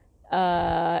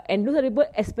and those are people,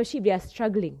 especially if they are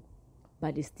struggling,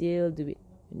 but they still do it.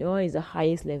 It's the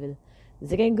highest level. The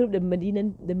second group, the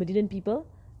Medinan people,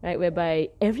 right, whereby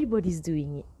everybody's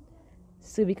doing it.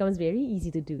 So it becomes very easy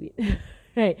to do it.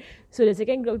 Right? So the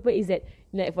second group of people is that,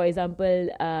 like for example,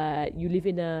 you live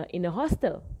in a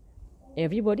hostel.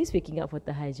 Everybody's waking up for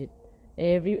tahajjud.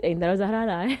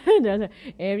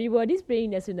 Everybody's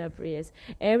praying their sunnah prayers.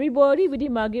 Everybody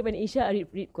within Maghrib and Isha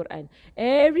read Quran.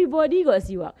 Everybody got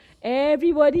siwak.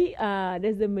 Everybody,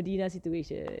 that's the Medina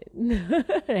situation.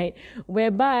 Right?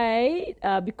 Whereby,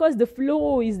 because the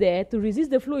flow is there, to resist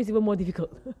the flow is even more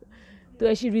difficult. To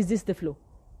actually resist the flow.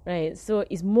 Right? So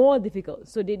it's more difficult.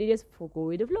 So they just go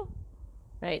with the flow.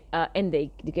 Right? And they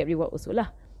get reward also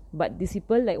lah. But these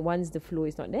people, like once the flow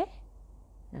is not there,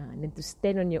 and then to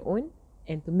stand on your own,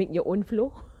 and to make your own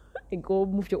flow and go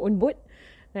move your own boat,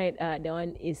 right? That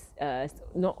one is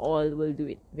not all will do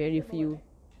it. Very few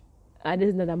This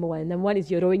is not number one. Number one is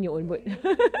you're rowing your own boat.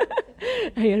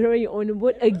 You're rowing your own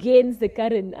boat against the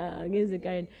current. Against the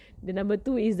current. The number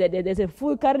two is that there's a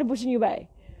full current pushing you by.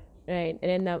 Right?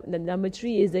 And then the number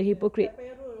three is the hypocrite.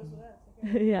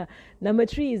 Yeah. Number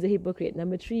three is the hypocrite.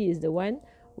 Number three is the one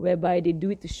whereby they do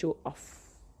it to show off.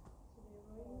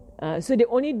 So they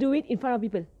only do it in front of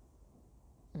people.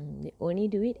 They only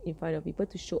do it in front of people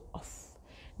to show off.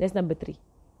 That's number three.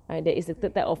 That is the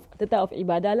third type of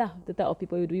ibadah lah. The type of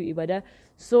people who do ibadah.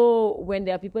 So when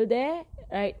there are people there,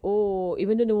 right? Oh,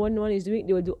 even though no one is doing it,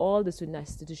 they will do all the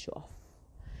sunnahs to show off.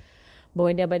 But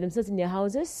when they are by themselves in their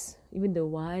houses, even the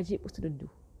wajib also don't do.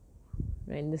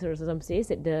 Right? And the Rasulullah says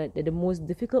that the most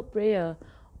difficult prayer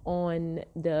on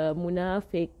the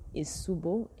munafiq is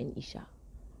subuh and isha.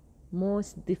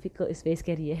 Most difficult is very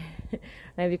scary,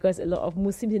 right? Because a lot of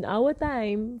Muslims in our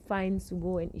time find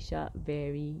subuh and isha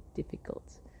very difficult.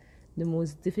 The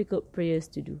most difficult prayers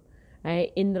to do.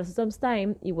 Right? In Rasulullah's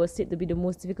time, it was said to be the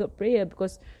most difficult prayer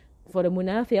because for the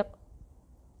munafiq,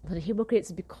 for the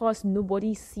hypocrites, because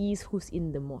nobody sees who's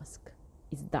in the mosque.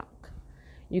 It's dark.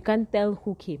 You can't tell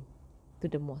who came to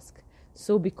the mosque.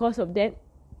 So because of that,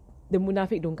 the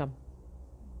munafiq don't come.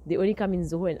 They only come in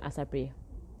Zuhur and Asar prayer.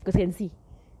 Because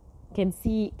can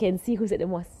see who's at the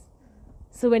mosque.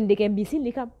 So when they can be seen,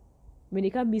 they come. When they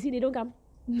can't be seen, they don't come.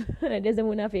 That's the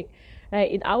munafiq. Right?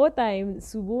 In our time,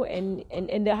 subuh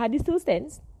and the hadith still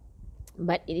stands,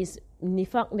 but it is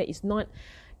nifaq that is not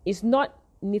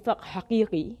nifaq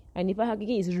haqiqi. And nifaq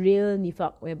haqiqi is real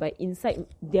nifaq, whereby inside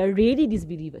they are really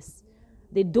disbelievers.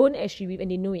 They don't actually believe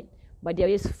and they know it, but they are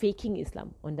just faking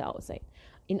Islam on the outside.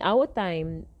 In our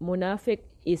time, munafiq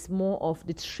is more of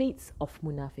the traits of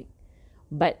munafiq,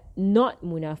 but not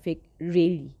munafiq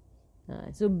really.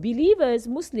 So believers,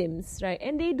 Muslims, right,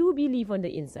 and they do believe on the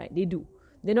inside. They do.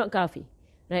 They're not kafir,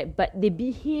 right? But they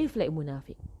behave like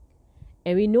munafiq.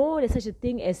 And we know there's such a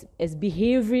thing as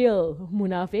behavioral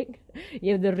munafiq.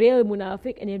 You have the real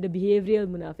munafiq and you have the behavioral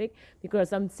munafiq. Because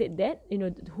some said that,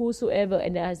 whosoever,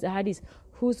 and as the hadith,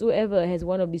 whosoever has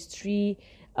one of these three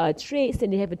traits, then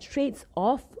they have a traits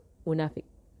of munafiq.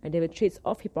 And they have a traits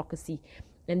of hypocrisy.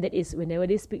 And that is whenever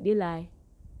they speak, they lie.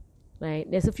 Right?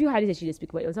 There's a few hadiths actually they speak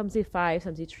about it. Some say 5,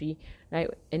 some say 3. Right?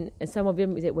 And some of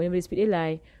them is that whenever they speak, they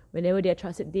lie. Whenever they are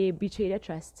trusted, they betray their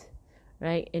trust.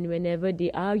 Right? And whenever they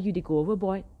argue, they go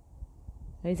overboard.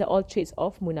 And these are all traits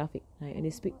of munafiq. Right? And they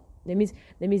speak. That means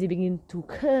they begin to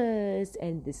curse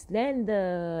and they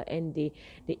slander and they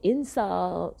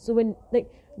insult. So when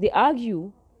they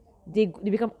argue, they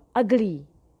become ugly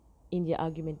in their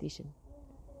argumentation.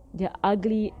 They are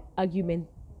ugly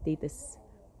argumentators.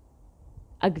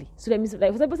 Ugly. So that means,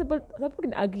 like, for example, people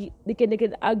can argue. They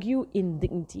can argue in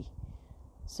dignity.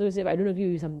 So say, if I don't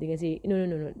agree with something, I say,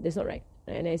 no, that's not right.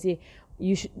 And I say,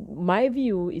 my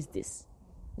view is this.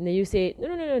 And then you say,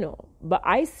 no, but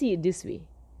I see it this way.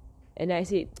 And I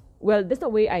say, well, that's not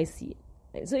the way I see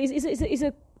it. So it's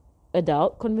a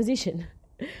adult conversation.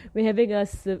 We're having a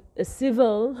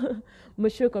civil,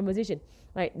 mature conversation.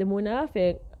 Like the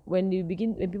munafiq, when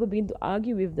people begin to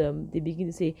argue with them, they begin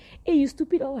to say, hey, you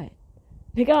stupid or what?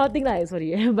 They kind of think like,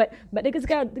 sorry, but they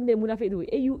kind of think that munafik do.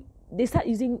 They start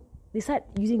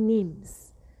using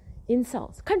names,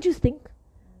 insults. Can't you think?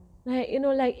 Like,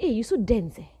 hey, you so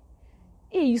dense,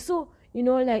 Hey, you so,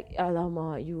 like,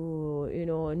 alamak,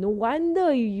 no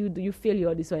wonder you fail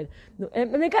your this one. No,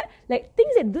 and they got, like,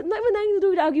 things that not even nothing to do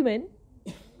with the argument,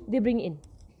 they bring in.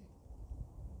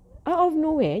 Out of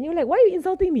nowhere. And you're like, why are you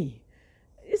insulting me?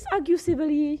 Just argue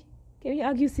civilly. Can we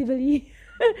argue civilly?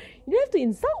 You don't have to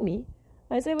insult me.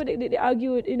 I said, well, they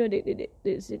argued,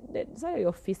 they said, that's why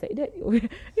your face like that. You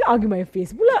argue my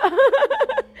face pula.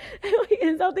 You're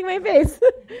insulting my face.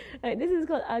 Right, this is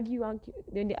called argue.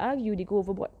 When they argue, they go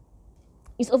overboard.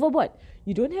 It's overboard.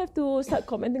 You don't have to start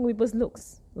commenting on people's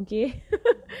looks, okay?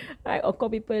 Right, or call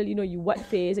people, you what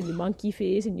face and you monkey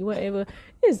face and you whatever.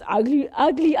 It's ugly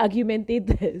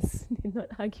argumentators. They're not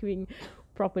arguing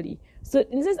properly. So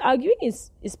in a sense, arguing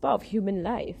is part of human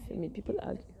life. I mean, people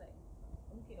argue.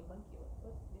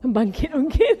 Bangkit.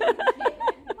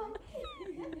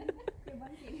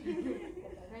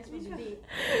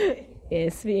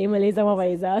 Yes, speak Malay sama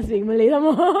Faiza. Speak Malay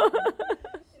sama.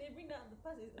 They bring down the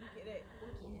past is ungkit, right?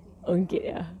 Ungkit,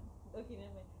 yeah. Okay,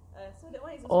 never mind. So that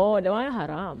one is Oh, that one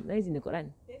haram. That is in the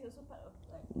Quran. That's also part of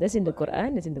That's in the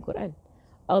Quran.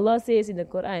 Allah says in the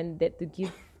Quran that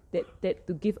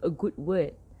to give a good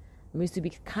word means to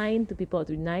be kind to people,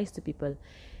 to be nice to people.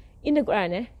 In the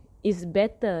Quran, is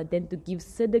better than to give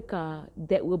sedekah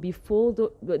that will be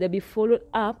followed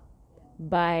up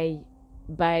by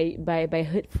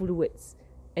hurtful words.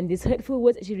 And these hurtful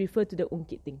words actually refer to the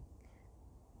ungkit thing.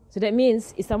 So that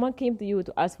means if someone came to you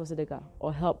to ask for sedekah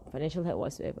or help, financial help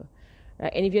whatsoever,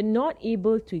 right? And if you're not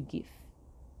able to give,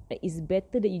 right, it's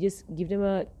better that you just give them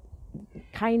a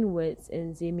kind words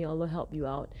and say, may Allah help you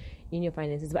out in your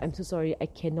finances. But I'm so sorry, I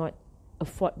cannot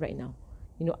afford right now.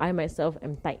 I myself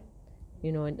am tight,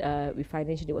 with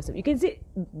financially whatsoever. You can say,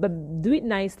 but do it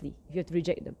nicely if you have to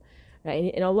reject them,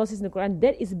 right? And Allah says in the Quran,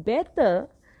 that is better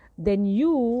than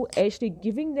you actually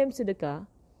giving them sedekah,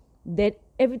 that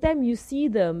every time you see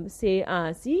them say,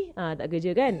 tak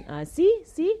kerja kan, see,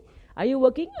 are you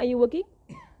working, right,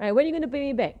 when are you going to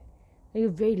pay me back? You're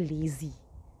very lazy.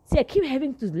 See, I keep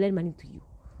having to lend money to you.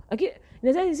 Okay,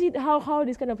 that's why you see how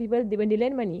these kind of people, when they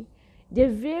lend money, they're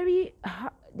very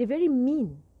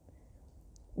mean.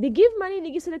 They give money,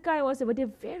 they give sedekah and whatever, but they're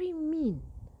very mean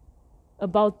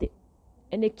about it.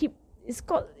 And they keep, it's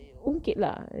called ungkit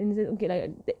lah.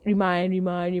 Remind.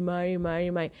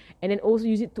 And then also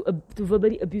use it to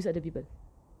verbally abuse other people.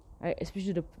 Right?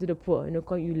 Especially to the poor.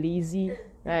 Call you lazy.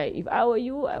 Right? If I were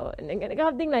you, and that kind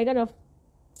of thing, like kind of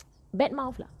bad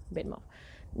mouth.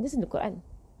 This is in the Quran.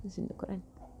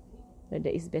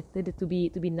 That is better to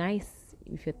be nice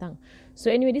with your tongue. So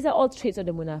anyway, these are all traits of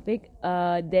the munafiq.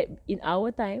 That in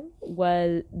our time,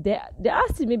 while there are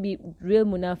still maybe real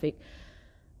munafiq,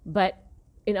 but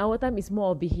in our time it's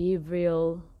more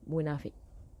behavioral munafiq,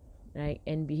 right?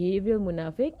 And behavioral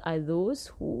munafiq are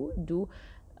those who do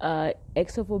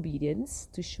acts of obedience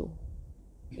to show.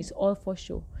 It's all for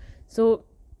show. So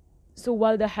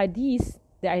while the hadith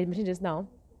that I mentioned just now,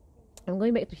 I'm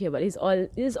going back to here, but this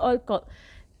is all called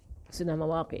Sunnah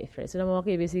Mawaqif, right? Sunnah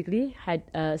Mawaqif basically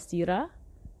had sirah,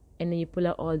 and then you pull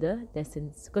out all the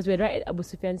lessons. Because we're right at Abu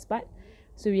Sufyan's part,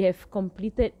 so we have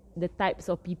completed the types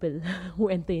of people who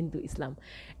enter into Islam.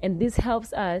 And this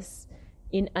helps us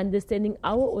in understanding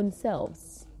our own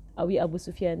selves. Are we Abu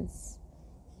Sufyans?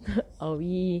 Are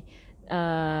we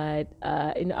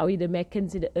the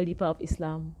Meccans in the early part of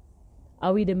Islam?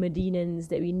 Are we the Medinans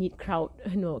that we need crowd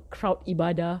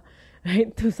ibadah,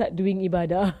 right, to start doing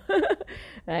ibadah?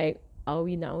 Right? Are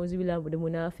we na'uzubillah the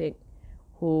munafiq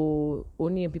who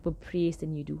only when people praise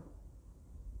then you do?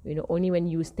 Only when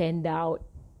you stand out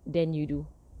then you do.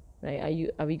 Right?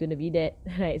 Are we going to be that?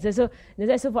 Right? So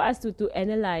for us to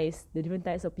analyze the different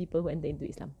types of people who enter into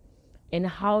Islam and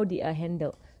how they are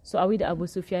handled. So are we the Abu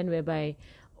Sufyan whereby,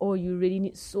 you really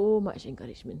need so much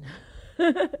encouragement.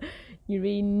 You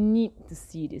really need to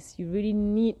see this. You really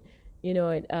need,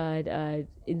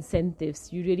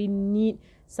 incentives. You really need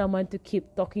someone to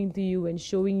keep talking to you and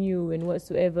showing you and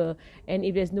whatsoever. And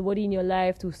if there's nobody in your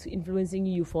life who's influencing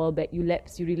you, you fall back, you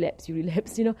relapse. Like in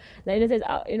a sense,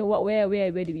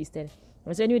 where do we stand?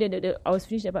 So anyway, I was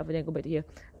finished that part, but then I go back to here.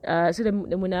 So the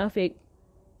munafiq,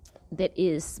 that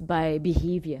is by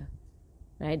behavior,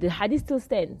 right? The hadith still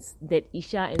stands that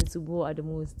Isha and Subuh are the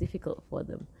most difficult for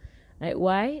them. Right?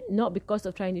 Why? Not because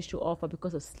of trying to show off, but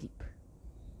because of sleep.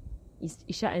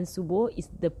 Isha and Subuh is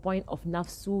the point of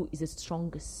nafsu is the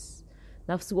strongest.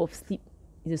 Nafsu of sleep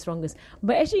is the strongest.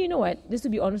 But actually, you know what? Just to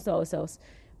be honest to ourselves,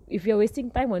 if you're wasting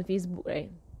time on Facebook,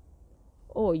 right?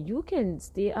 You can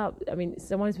stay up. I mean,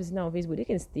 someone is wasting time on Facebook. They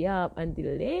can stay up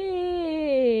until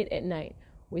late at night,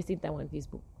 wasting time on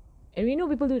Facebook. And we know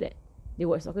people do that. They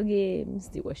watch soccer games.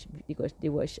 They watch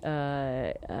videos.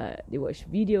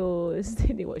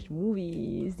 They watch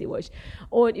movies. They watch,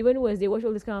 or even worse, they watch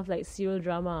all this kind of like serial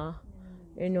drama.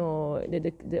 The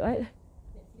what?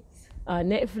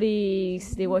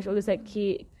 Netflix. They watch all this like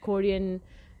Korean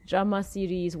drama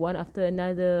series, one after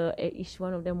another. Each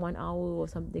one of them 1 hour or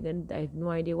something, and I have no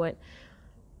idea what.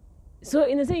 So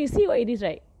in a sense, you see what it is,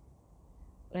 right?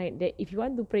 Right. That if you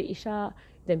want to pray Isha,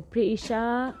 then pray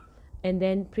Isha. And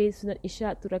then pray Sunat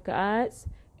Isha 2 raka'ats.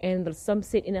 And some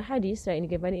said in a hadith, right, and you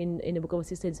can find it in the Book of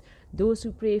Assistance, those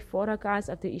who pray 4 raka'ats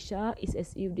after Isha is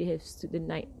as if they have stood the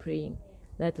night praying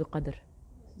Laylatul Qadr.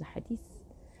 The hadith.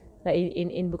 Like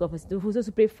in Book of Assistance, those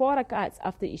who pray 4 raka'ats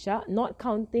after Isha, not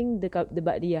counting the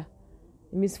Ba'diyah.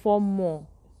 It means 4 more.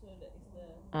 So that is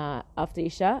the after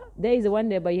Isha. There is the one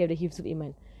whereby you have the Hifzul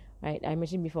Iman. Right, I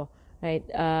mentioned before. Right,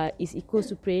 is equals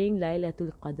to praying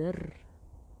Laylatul Qadr.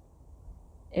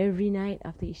 Every night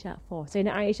after Isha 4.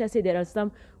 Sayyidina Aisha said there are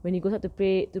some, when he goes out to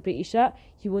pray Isha,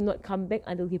 he will not come back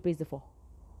until he prays the 4.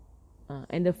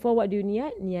 And the 4, what do you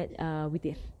niyat? Niyat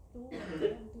witir.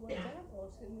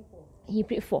 He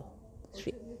prayed 4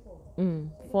 straight.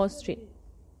 4 straight.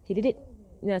 He did it.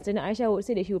 Sayyidina Aisha would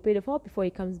say that he will pray the 4 before he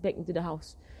comes back into the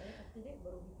house.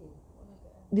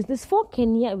 This 4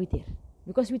 can niyat witir.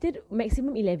 Because witir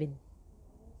maximum 11.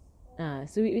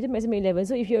 So we did maximum 11.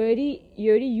 So if you're already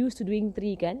used to doing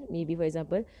 3 kan, maybe for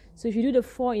example. So if you do the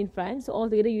 4 in front, so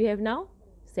altogether you have now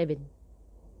 7.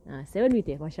 7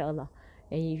 witir, masya-Allah.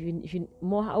 And if you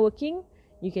more hardworking,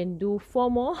 you can do 4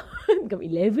 more, become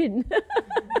 11.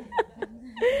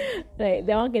 Right,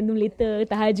 that one can do later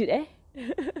tahajud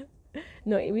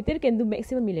No, witir can do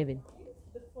maximum 11.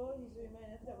 The 4 is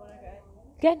remind us that one rakaat.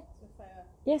 Can? So 5.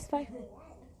 Yes, 5.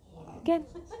 Can.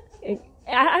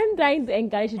 I'm trying to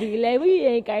encourage you to do 11, you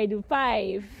encourage you to do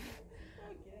 5.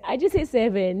 I just said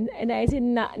 7 and I said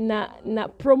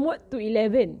nak promote to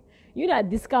 11. You nak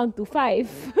discount to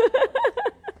 5.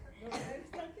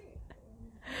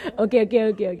 Okay.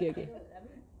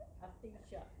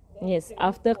 Yes,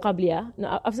 after Qabliyah,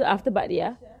 no, after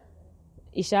Ba'diyah,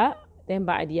 Isha, then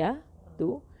Ba'diyah,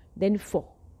 2, then 4.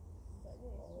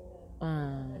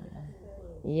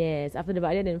 Yes, after the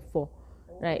Ba'diyah, then 4.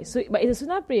 Right, so, but it's a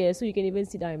sunnah prayer, so you can even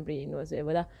sit down and pray,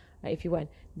 whatsoever lah, right, if you want.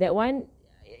 That one,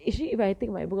 actually, if I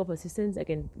take my book of assistance, I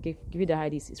can give you the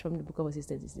hadith. It's from the book of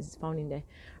assistance. It's found in there.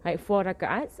 Right, 4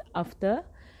 raka'ats after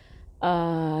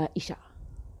Isha.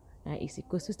 Right, it's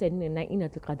equals to standing the night in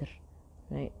Lailatul Qadr.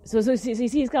 Right, so you see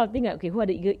this kind of thing. Okay, who are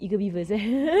the eager beavers?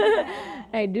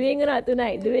 Right, doing or not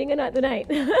tonight?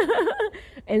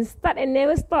 And start and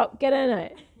never stop, can I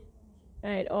not?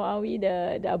 Right, or are we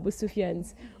the Abu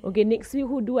Sufyans? Okay, next week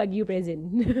who do I give you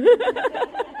present?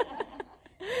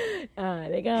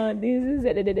 That kind of this is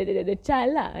the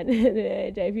child lah.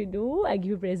 If you do, I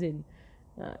give you present.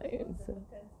 So.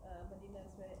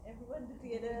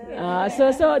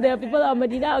 So the people of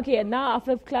Medina, okay, now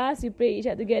after class you pray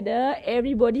Isha together.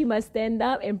 Everybody must stand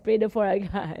up and pray the 4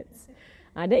 rakats.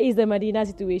 That is the Medina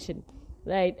situation.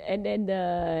 Right, and then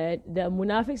the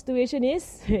Munafiq situation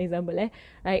is, example,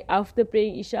 right, after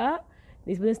praying Isha,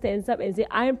 this person stands up and say,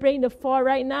 I'm praying the 4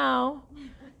 right now.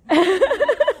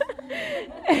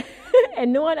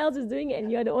 And no one else is doing it,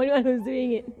 and you're the only one who's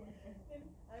doing it.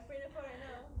 I'm praying the 4 right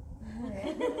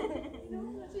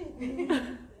now.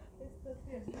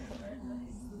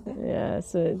 Yeah,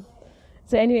 so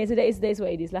anyway, so that is what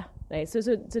it is lah. Right, so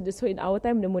in our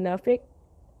time, the Munafiq,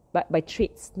 but by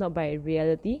traits, not by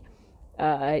reality,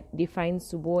 they find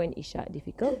Subuh and Isha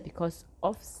difficult because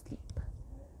of sleep.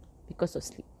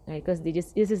 Right? Because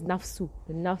this is nafsu.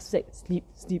 The nafsu like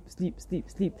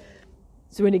sleep.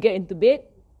 So when they get into bed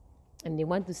and they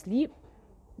want to sleep,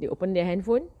 they open their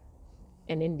handphone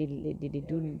and then they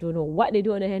don't know what they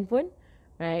do on the handphone,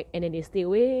 right? And then they stay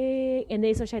awake and then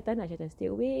it's shaitan stay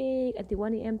awake until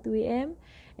 1 a.m, 2 a.m,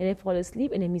 and then fall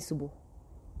asleep and then miss Subuh.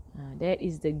 That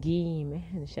is the game,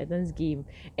 the shaitan's game.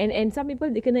 And some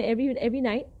people, they kena every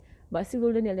night, but still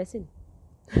don't learn their lesson.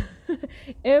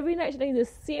 Every night shaitan is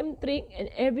the same trick, and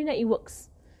every night it works.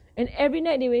 And every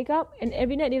night they wake up, and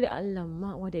every night they're like,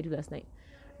 alamak, what did I do last night?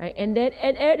 Right? And then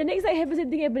the next night the same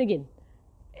thing happen again.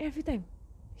 Every time.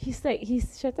 He's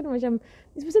shaitan macam,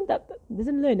 this person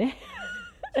doesn't learn.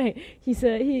 Right?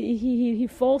 He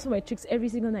falls for my tricks every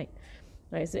single night.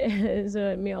 Right? So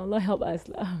may Allah help us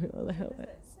lah. May Allah help us.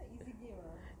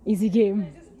 Easy game.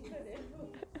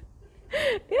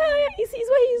 Yeah, easy is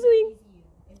what he's doing.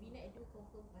 Every night I do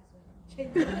confirm password.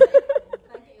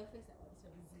 Target your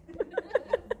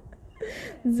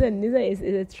first Zen, this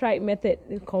is a tried method.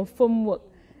 Confirm work.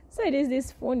 So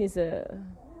this phone is a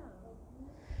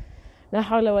La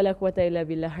hawla wa la quwwata illa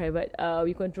billah. But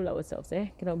we control ourselves.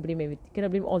 Cannot blame everything. Cannot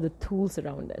blame all the tools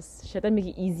around us. Shaitan make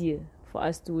it easier for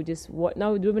us to just watch.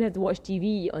 Now we don't even have to watch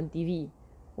TV on TV.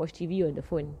 Watch TV on the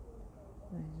phone.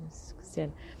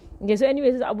 Okay, so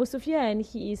anyway, so Abu Sufyan,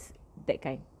 he is that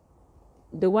kind.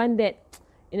 The one that,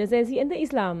 in a sense, he entered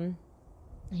Islam.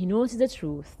 He knows the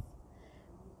truth.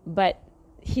 But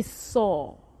he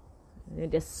saw.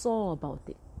 They saw about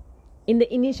it. In the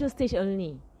initial stage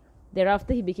only.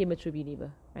 Thereafter, he became a true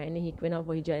believer. Right? And then he went out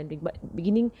for hijrah and drink. But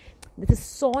beginning, there's a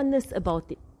soreness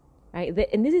about it. Right?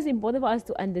 And this is important for us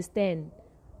to understand.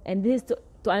 And this is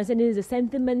to understand this is the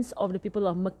sentiments of the people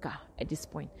of Makkah at this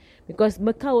point. Because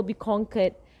Makkah will be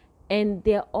conquered and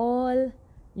they're all,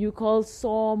 you call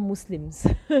sore Muslims.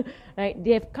 Right?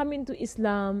 They have come into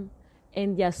Islam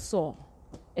and they're sore.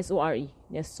 S-O-R-E.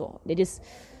 They're sore. They just,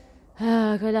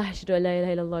 ashhadu an la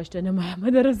ilaha illallah, ashhadu anna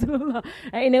Muhammadan Rasulullah.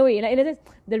 In a way, in a sense,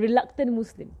 the reluctant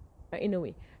Muslim. Right? In a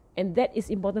way. And that is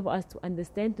important for us to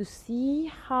understand, to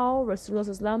see how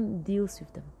Rasulullah deals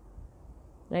with them.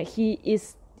 Right? He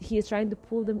is trying to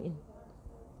pull them in,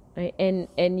 right?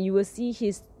 And you will see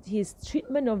his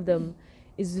treatment of them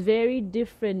is very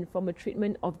different from a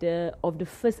treatment of the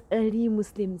first early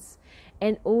Muslims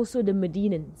and also the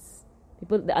Medinans,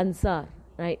 people, the Ansar,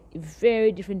 right?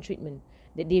 Very different treatment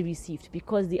that they received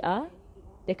because they're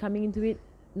coming into it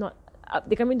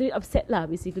they're coming into it upset lah,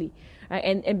 basically, right?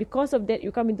 And because of that,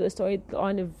 you come into a story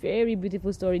on a very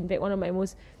beautiful story. In fact, one of my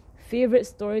most favorite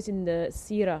stories in the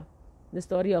Seerah the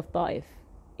story of Taif.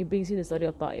 It brings you the story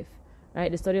of Taif,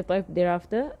 right? The story of Taif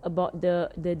thereafter about the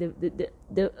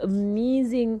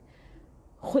amazing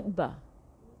khutbah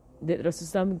that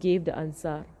Rasulullah gave the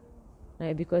Ansar,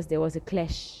 right? Because there was a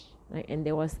clash, right? And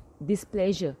there was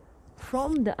displeasure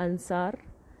from the Ansar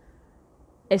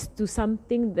as to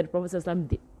something that Prophet ﷺ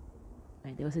did,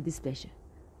 right? There was a displeasure,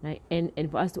 right? And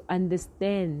for us to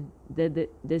understand the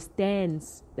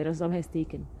stance that Rasulullah has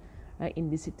taken, right, in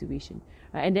this situation,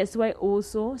 right? And that's why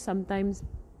also sometimes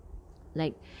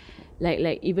like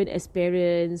even as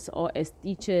parents or as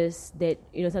teachers, that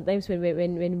sometimes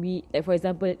when we, like, for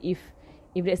example, if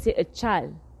let's say a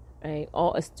child, right,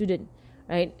 or a student,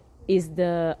 right, is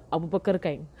the Abu Bakr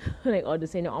kind like, or the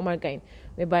Sayyidina Umar kind,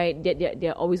 whereby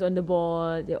they're always on the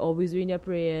ball, they're always doing their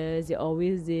prayers, they're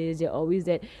always this, they're always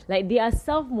that, like they are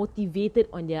self-motivated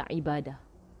on their ibadah,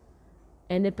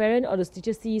 and the parent or the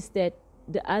teacher sees that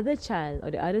the other child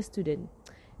or the other student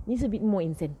needs a bit more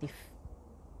incentive.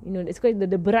 It's quite the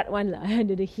berat one lah,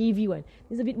 the heavy one.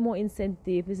 There's a bit more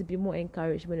incentive, there's a bit more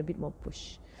encouragement, a bit more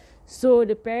push. So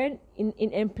the parent, in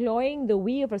employing the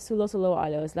way of Rasulullah sallallahu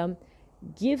alaihi wasallam,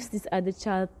 gives this other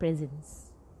child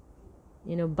presents.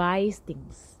 Buys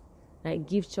things, like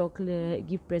give chocolate,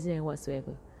 give present and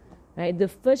whatsoever. Right? The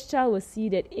first child will see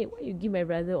that, hey, why you give my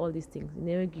brother all these things? You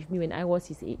never give me when I was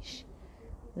his age.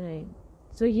 Right?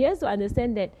 So he has to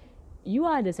understand that you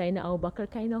are the Sayyidina Abu Bakr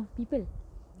kind of people.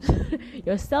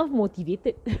 You're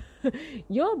self-motivated.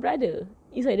 Your brother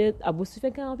is like the Abu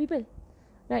Sufyan kind of people,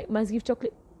 right? Must give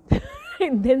chocolate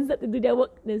and then start to do their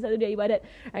work, then start to do their ibadat,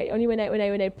 right? Only when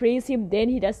I praise him, then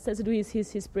he starts to do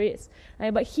his prayers,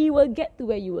 right? But he will get to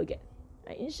where you will get,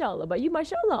 right? Inshallah. But you,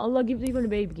 mashallah, Allah gives you from the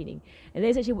very beginning, and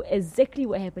that's actually exactly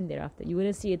what happened thereafter. You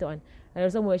wouldn't see it on.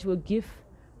 And someone will give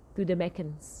to the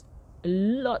Meccans a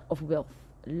lot of wealth.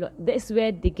 That's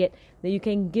where they get that you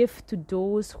can give to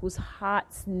those whose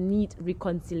hearts need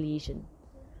reconciliation.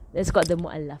 That's called the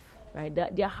mu'allaf, right?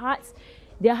 Their hearts,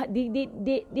 they have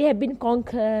been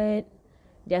conquered.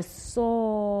 They're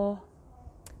sore,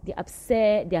 they're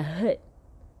upset, they're hurt,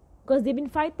 because they've been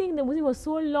fighting the Muslims for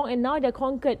so long, and now they're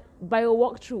conquered by a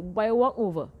walkthrough, by a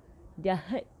walkover. They're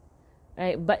hurt,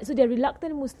 right? But so they're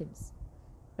reluctant Muslims.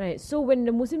 Right, so when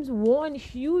the Muslims won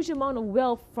huge amount of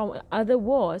wealth from other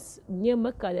wars near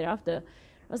Makkah thereafter,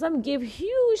 Rasulullah gave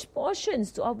huge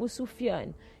portions to Abu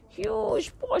Sufyan,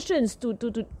 huge portions to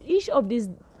each of these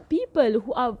people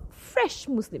who are fresh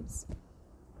Muslims,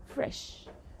 fresh,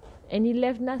 and he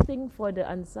left nothing for the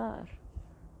Ansar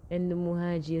and the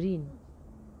Muhajirin,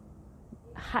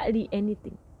 hardly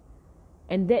anything,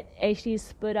 and that actually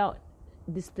spurred out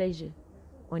displeasure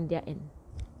on their end.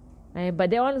 But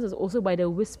that one was also by the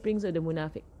whisperings of the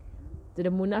munafiq. So the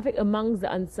munafiq amongst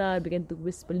the Ansar began to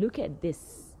whisper, look at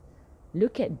this.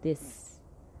 Look at this.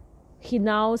 He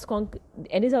now and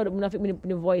this is how the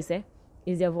munafiq voice,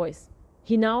 is their voice.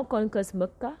 He now conquers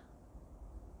Makkah.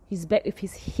 He's back with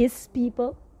his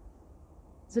people.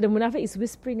 So the munafiq is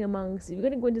whispering amongst, we're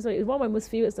going to go into story. It's one of my most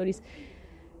favorite stories.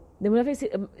 The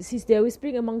munafiq says they're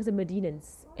whispering amongst the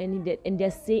Medinans, and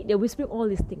they're whispering all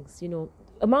these things,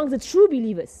 amongst the true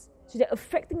believers. So they're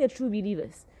affecting the true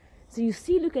believers. So you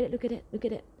see, look at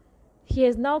it. He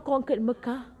has now conquered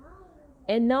Makkah,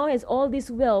 and now has all this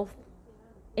wealth,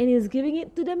 and he's giving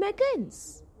it to the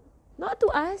Meccans, not to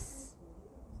us.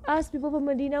 Us people from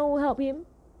Medina who help him.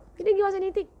 He didn't give us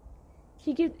anything.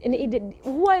 He gave, and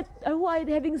who are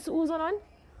having su'uzan on?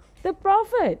 The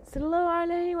Prophet sallallahu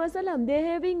alaihi wasallam.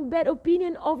 They're having bad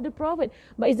opinion of the Prophet,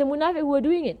 but it's the munafiq who are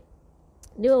doing it.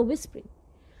 They were whispering.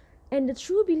 And the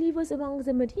true believers amongst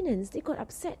the Medinans, they got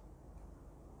upset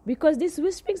because these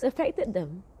whisperings affected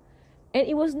them. And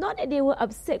it was not that they were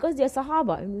upset because they are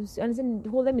Sahaba, understand,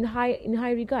 hold them in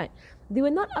high regard. They were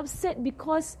not upset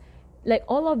because, like,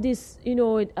 all of this,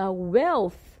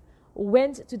 wealth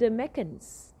went to the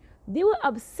Meccans. They were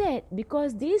upset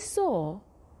because they saw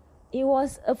it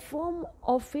was a form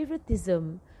of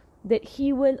favoritism, that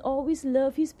he will always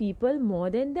love his people more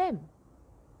than them.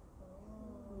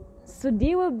 So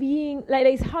they were being, like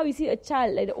it's how you see a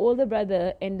child, like the older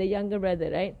brother and the younger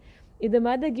brother, right? If the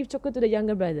mother gives chocolate to the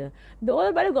younger brother, the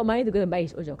older brother got money to go and buy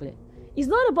his own chocolate. It's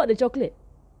not about the chocolate.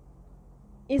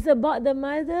 It's about the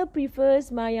mother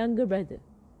prefers my younger brother.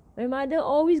 My mother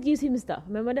always gives him stuff.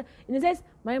 My mother, in a sense,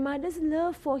 my mother's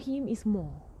love for him is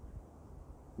more.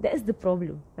 That's the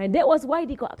problem, right? That was why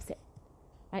they got upset.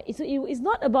 Right? So it's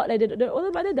not about like the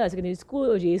older brother does secondary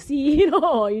school or JC,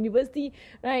 or university,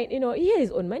 right? He had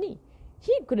his own money.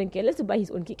 He couldn't care less to buy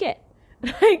his own Kit Kat.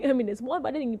 Right? I mean, the small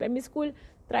brother in primary school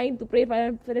trying to pray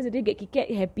for the get Kit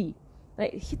Kat, happy.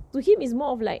 Like to him, it's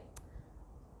more of like,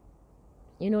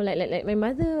 like my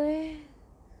mother.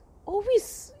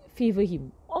 always favor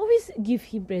him, always give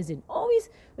him present, always,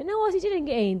 when I was teacher, I didn't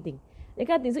get anything. That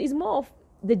kind of thing. So it's more of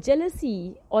the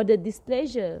jealousy or the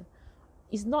displeasure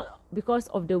is not because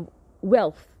of the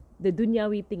wealth, the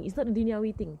dunyawi thing. It's not the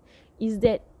dunyawi thing. Is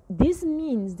that this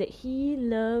means that he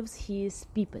loves his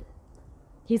people.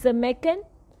 He's a Meccan.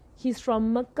 He's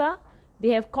from Makkah. They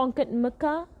have conquered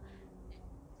Makkah.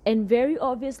 And very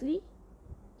obviously,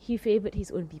 he favored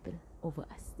his own people over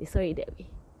us. They saw it that way.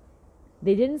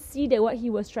 They didn't see that what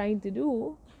he was trying to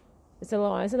do, what he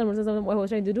was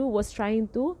trying to do was trying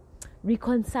to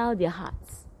reconcile their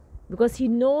hearts. Because he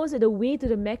knows that the way to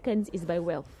the Meccans is by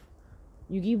wealth.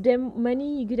 You give them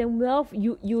money, you give them wealth,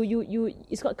 you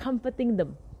it's called comforting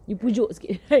them. You pujuk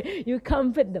sikit, right? You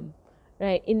comfort them,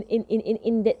 right?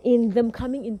 In them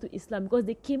coming into Islam, because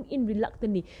they came in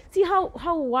reluctantly. See how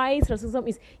wise Rasulullah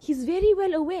is. He's very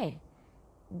well aware.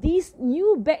 This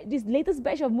latest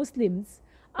batch of Muslims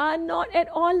are not at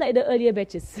all like the earlier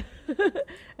batches.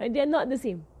 And they're not the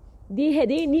same. They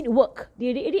need work. They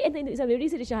already entered into Islam. They already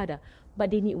said the Shahada,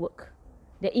 but they need work.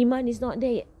 Their iman is not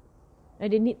there yet,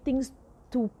 and they need things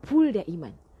to pull their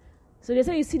iman. So that's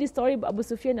why you see this story about Abu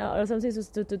Sufyan, or something to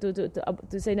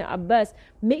Sayyidina Abbas,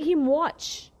 make him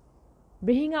watch,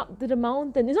 bring him up to the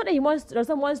mountain. It's not that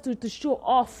someone wants to show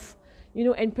off,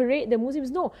 and parade the Muslims.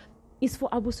 No, it's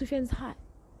for Abu Sufyan's heart.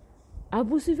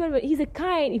 Abu Sufyan, he's a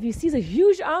kind. If he sees a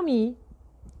huge army,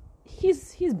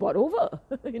 he's bought over.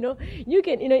 You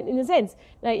can, in a sense,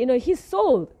 like, he's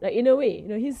sold, like, in a way,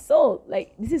 he's sold.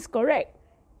 Like, this is correct.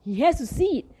 He has to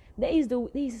see it. That is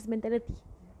his mentality,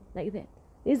 like that.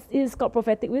 This is called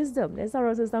prophetic wisdom. That's how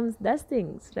Rasulullah does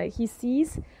things. Right? He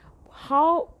sees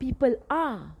how people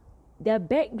are, their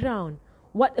background,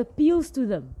 what appeals to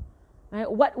them, right?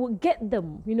 What will get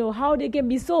them, how they can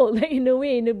be sold, like, in a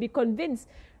way, be convinced.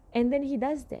 And then he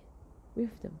does that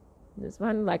with them. This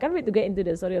one, I can't wait to get into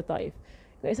the story of Taif.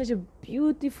 It's such a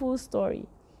beautiful story.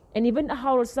 And even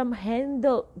how Rasulullah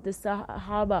handled the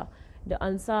Sahaba, the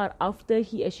Ansar, after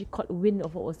he actually caught wind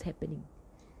of what was happening.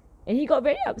 And he got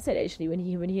very upset actually when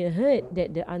he heard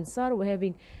that the Ansar were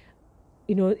having,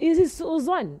 it's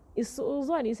Su'uzwan.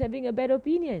 He's having a bad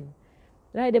opinion.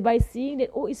 Right? By seeing that,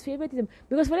 it's favoritism.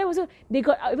 Because for them also, they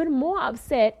got even more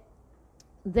upset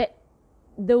that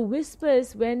the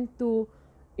whispers went to,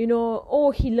 he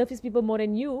loves his people more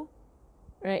than you.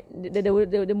 Right? The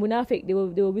munafiq, they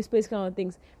will whisper these kind of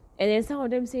things. And then some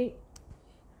of them say,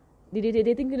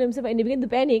 they think to themselves, and they begin to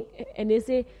panic, and they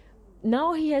say,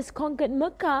 now he has conquered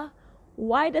Makkah,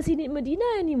 why does he need Medina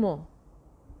anymore?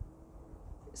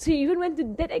 So he even went to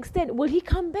that extent, will he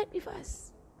come back with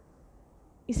us?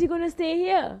 Is he going to stay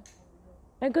here?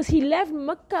 Because he left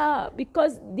Makkah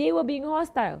because they were being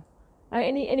hostile.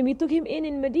 And we took him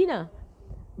in Medina.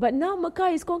 But now Makkah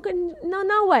is conquered,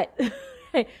 now what?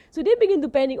 So they begin to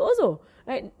panic also.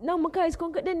 Right? Now Makkah is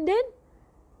conquered, then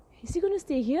is he going to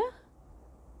stay here?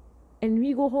 And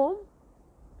we go home?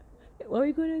 What are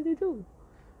we going to do?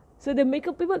 So the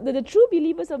Mecca people, the true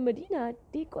believers of Medina,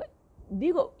 they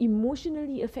got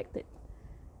emotionally affected.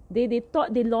 They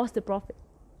thought they lost the Prophet.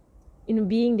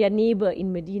 Being their neighbor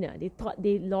in Medina, they thought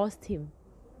they lost him.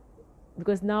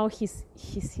 Because now he's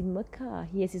in Mecca.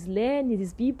 He has his land,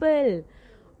 his people.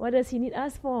 What does he need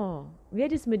us for? We are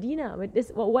just Medina.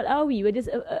 What are we? We're just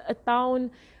a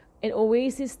town, an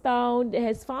oasis town that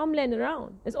has farmland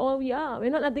around. That's all we are. We're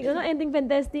not anything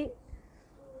fantastic.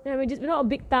 We're not a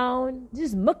big town.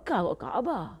 Just Makkah or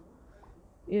Kaaba.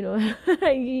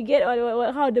 You get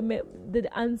how the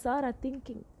Ansar are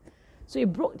thinking. So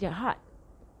it broke their heart.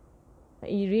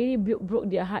 It really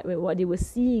broke their heart with what they were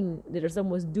seeing that Rasulullah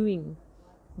was doing.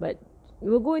 But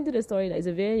we will go into the story. It's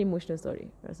a very emotional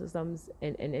story, Rasulullah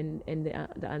and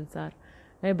the Ansar.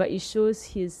 Right? But it shows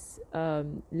his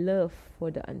love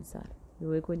for the Ansar. We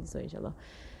will go into the story, inshallah.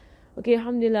 Okay,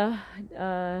 alhamdulillah.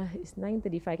 It's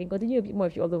 9:35. I can continue a bit more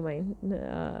if you all don't mind.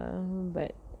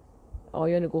 But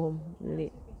you want to go home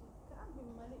late?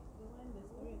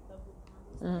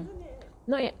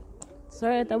 Not yet.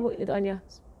 Sorry, Tabuk itu Anya.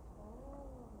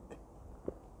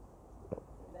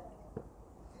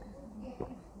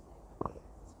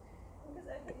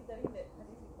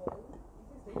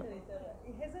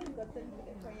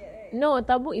 No,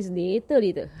 Tabuk is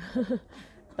later.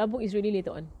 Tabuk is really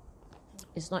later on.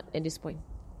 It's not at this point.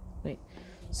 Right.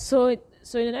 So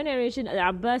in the narration,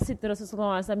 Al-Abbas said to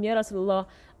Rasulullah, Ya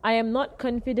Rasulullah, I am not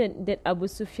confident that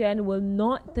Abu Sufyan will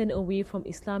not turn away from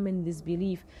Islam and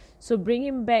disbelief. So bring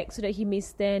him back so that he may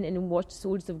stand and watch the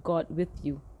soldiers of God with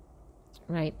you.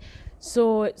 Right.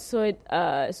 So it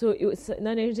was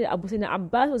narrated Sayyidina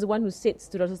Abbas was the one who said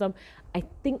to Rasulullah, I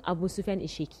think Abu Sufyan is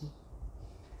shaky.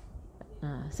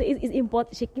 So it's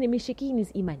important. Shaky means shaky in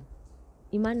his iman.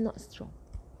 iman not strong.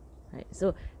 Right?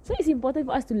 So it's important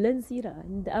for us to learn seerah.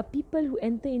 There are people who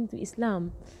enter into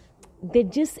Islam, they're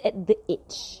just at the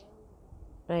edge.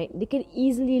 Right? They can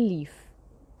easily leave.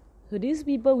 So these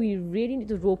people we really need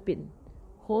to rope in,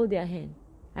 hold their hand.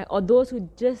 Right? Or those who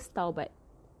just taubat,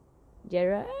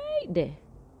 they're right there.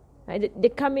 Right? They're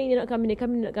coming, they're not coming, they're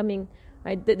coming, they're not coming.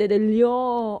 Right? The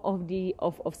lure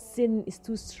of sin is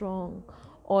too strong,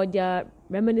 or they're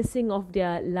reminiscing of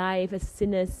their life as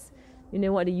sinners.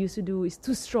 What they used to do is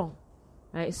too strong.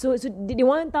 Right? So they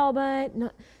want taubat.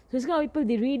 Not, so this kind of people,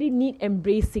 they really need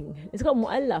embracing. It's called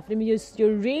mu'allaf. I mean,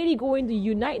 you're really going to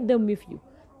unite them with you.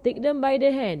 Take them by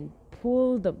the hand,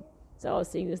 pull them. So I was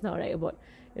saying this now, right, about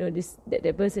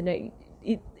that person, right?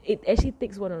 It actually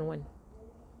takes one-on-one.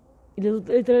 It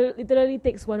literally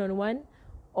takes one-on-one,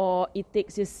 or it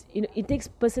takes it takes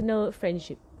personal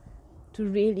friendship to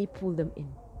really pull them in.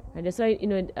 And that's why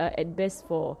at best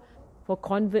for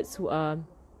converts who are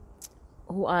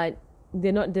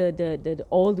they're not the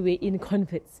all the way in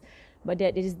converts, but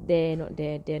they're just they're not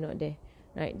there,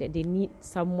 right? That they need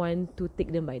someone to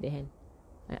take them by the hand,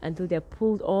 right? Until they're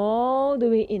pulled all the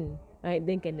way in, right?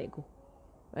 Then can let go,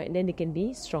 right? Then they can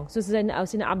be strong. So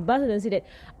Sayyidina Abbas then said that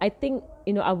I think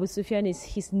Abu Sufyan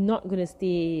he's not gonna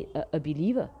stay a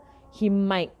believer. He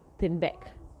might turn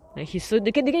back. Right?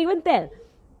 They can even tell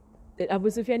that Abu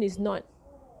Sufyan is not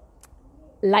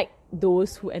like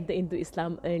those who enter into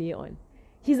Islam earlier on.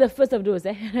 He's the first of those.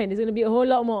 Right? There's going to be a whole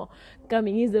lot more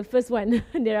coming. He's the first one.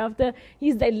 Thereafter,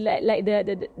 he's like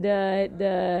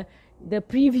the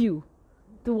preview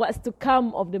to what's to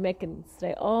come of the Meccans.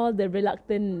 Right? All the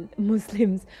reluctant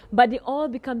Muslims, but they all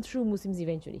become true Muslims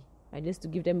eventually. Right? Just to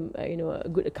give them a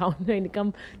good account, right? They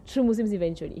become true Muslims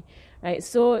eventually. Right?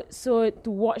 So to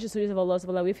watch the stories of Allah subhanahu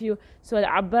wa ta'ala with you. So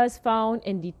Al-Abbas found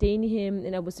and detained him,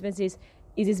 and Abu Sufyan says,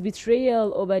 "It is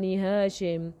betrayal, O Bani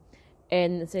Hashim."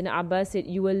 And Sayyidina Abbas said,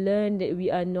 "You will learn that we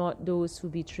are not those who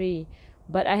betray,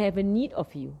 but I have a need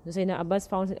of you." So Sayyidina Abbas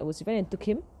found Abu Sufyan and took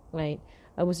him. Right?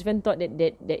 Abu Sufyan thought that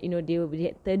they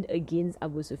had turned against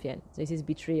Abu Sufyan. So he says,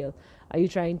 "Betrayal. Are you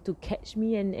trying to catch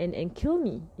me and kill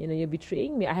me? You're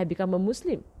betraying me. I have become a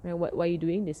Muslim. Right? Why are you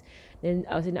doing this?" Then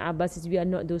Sayyidina Abbas says, "We are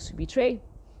not those who betray.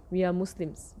 We are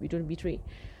Muslims. We don't betray."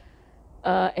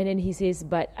 And then he says,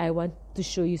 "But I want to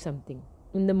show you something.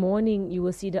 In the morning, you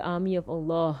will see the army of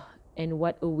Allah and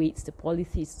what awaits the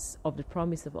polytheists of the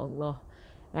promise of Allah."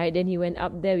 Right? Then he went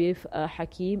up there with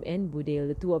Hakim and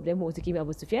Budail, the two of them who also came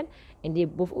Abu Sufyan, and they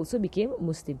both also became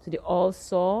Muslims. So they all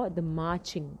saw the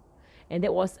marching, and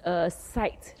that was a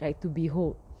sight, right, to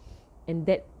behold, and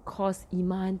that caused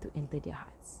iman to enter their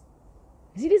hearts.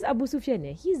 You see this Abu Sufyan,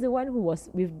 he's the one who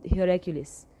was with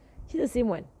Heraclius. He's the same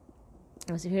one.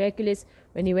 So Heraclius,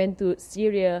 when he went to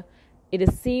Syria, at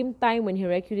the same time when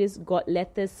Heraclius got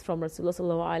letters from Rasulullah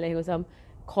sallallahu alaihi wasallam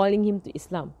calling him to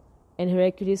Islam, and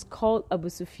Heraclius called Abu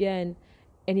Sufyan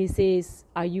and he says,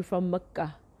 "Are you from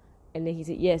Makkah?" And then he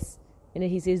said, "Yes." And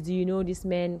then he says, "Do you know this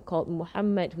man called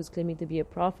Muhammad who's claiming to be a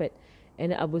prophet?"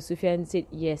 And Abu Sufyan said,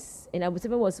 "Yes." And Abu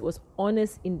Sufyan was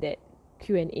honest in that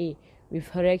Q&A with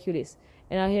Heraclius.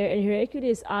 And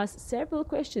Heraclius asked several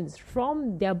questions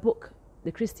from their book,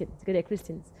 the Christians, because they're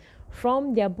Christians,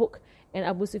 from their book. And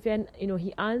Abu Sufyan,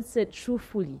 he answered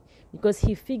truthfully, because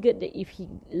he figured that if he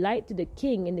lied to the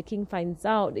king and the king finds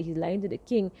out that he's lying to the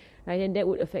king, right, then that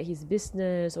would affect his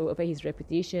business or affect his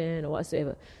reputation or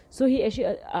whatsoever. So he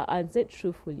actually answered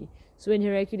truthfully. So when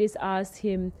Heraclius asked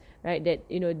him, right, that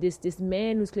this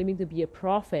man who's claiming to be a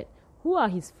prophet, who are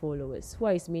his followers? Who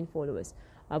are his main followers?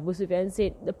 Abu Sufyan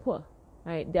said, the poor.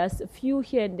 Right, there's a few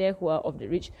here and there who are of the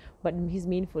rich, but his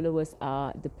main followers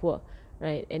are the poor.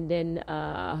 Right, and then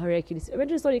Heraclius, I went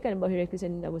to the story kind of about Heraclius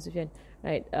and Abu Sufyan,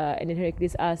 right, and then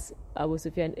Heraclius asked Abu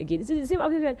Sufyan again, it's the same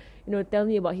Abu Sufyan, tell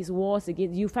me about his wars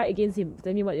against, you fight against him,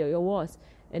 tell me about your wars.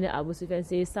 And then Abu Sufyan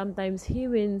says, sometimes he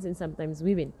wins and sometimes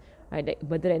we win, right, like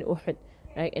Badr and Uhud,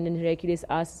 right. And then Heraclius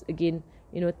asks again,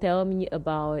 tell me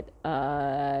about,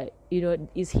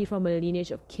 is he from a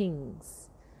lineage of kings?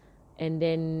 And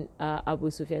then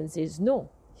Abu Sufyan says, no,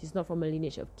 he's not from a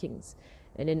lineage of kings.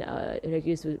 And then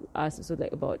Heraclius will ask also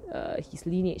like about his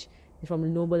lineage. He's from a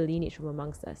noble lineage from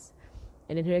amongst us.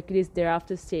 And then Heraclius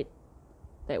thereafter said,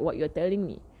 like what you're telling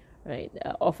me, right?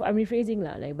 I'm rephrasing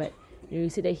lah, like, but you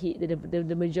said that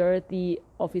the majority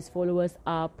of his followers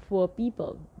are poor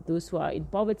people, those who are in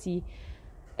poverty,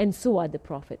 and so are the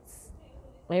prophets.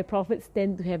 My prophets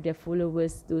tend to have their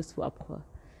followers those who are poor,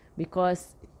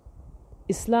 because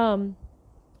Islam,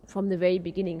 from the very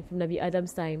beginning, from Nabi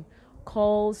Adam's time,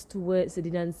 calls towards the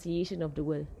denunciation of the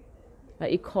world.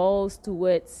 It calls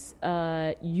towards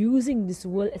using this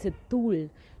world as a tool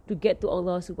to get to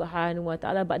Allah subhanahu wa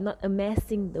ta'ala, but not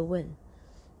amassing the wealth.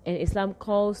 And Islam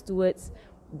calls towards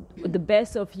the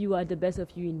best of you are the best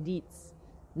of you in deeds,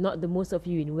 not the most of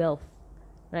you in wealth.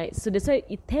 Right? So that's why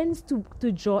it tends to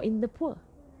draw in the poor,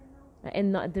 right?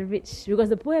 And not the rich, because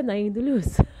the poor have nothing to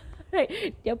lose.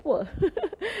 Right? They're poor.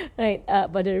 Right?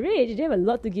 But the rich, they have a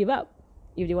lot to give up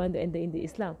if they want to enter into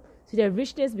Islam. So their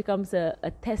richness becomes a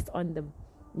test on them.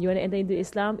 You want to enter into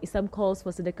Islam? Islam calls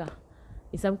for sedekah.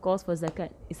 Islam calls for zakat.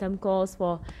 Islam calls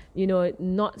for,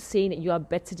 not saying that you are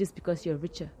better just because you're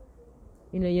richer.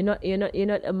 You're not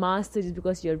a master just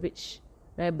because you're rich,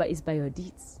 right? But it's by your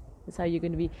deeds. That's how you're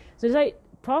going to be. So that's why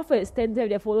prophets tend to have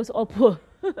their followers all poor.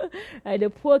 Right? The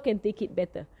poor can take it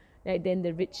better, right, than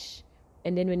the rich.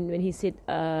 And then when he said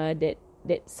that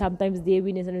sometimes they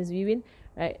win and sometimes we win,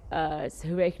 right?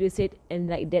 Heraclius said, and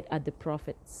like that are the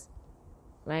prophets,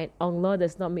 right? Allah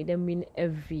does not make them win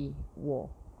every war.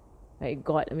 Right,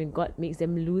 God makes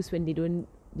them lose when they don't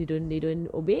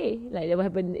obey. Like that what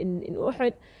happened in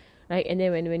Uhud, right? And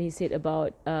then when he said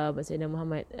about Sayyidina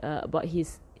Muhammad, about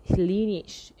his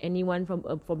lineage, anyone from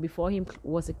before him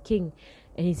was a king,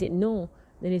 and he said no.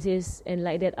 Then he says, and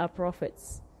like that are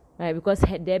prophets, right? Because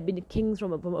had there been kings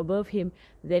from above him,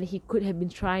 then he could have been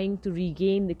trying to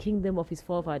regain the kingdom of his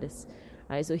forefathers,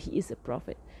 right? So he is a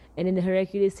prophet. And then the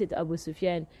Heraclius said to Abu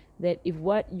Sufyan that if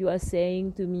what you are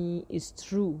saying to me is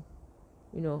true,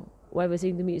 what you're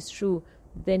saying to me is true,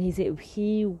 then he said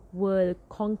he will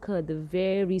conquer the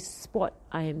very spot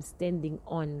I am standing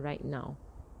on right now.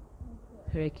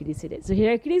 Heraclius said that. So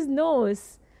Heraclius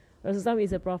knows Rasulullah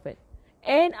is a prophet.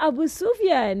 And Abu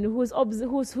Sufyan, who's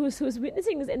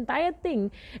witnessing this entire thing,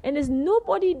 and there's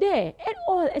nobody there at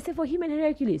all except for him and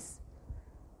Heraclius.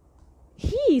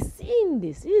 He's seeing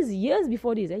this. This is years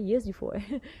before this, years before.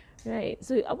 Right?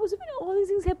 So Abu Sufyan, all these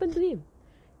things happened to him.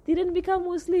 Didn't become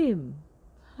Muslim.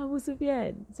 Abu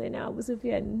Sufyan. So now Abu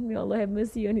Sufyan, may Allah have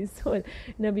mercy on his soul.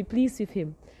 Now be pleased with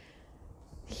him.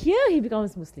 Here he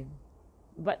becomes Muslim.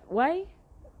 But why?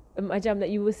 Macam that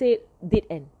you will say, dead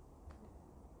end.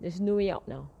 There's no way out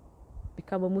now.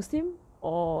 Become a Muslim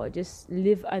or just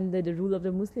live under the rule of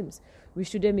the Muslims, which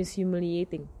to them is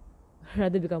humiliating.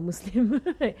 Rather become Muslim.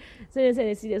 Right? So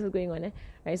that's what's going on.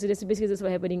 Right? So that's basically what's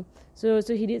happening. So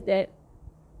he did that.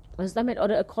 Islam had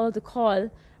ordered a call to call.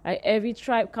 Right? Every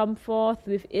tribe come forth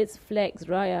with its flags,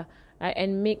 raya, right?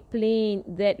 And make plain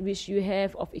that which you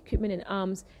have of equipment and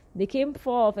arms. They came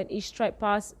forth, and each tribe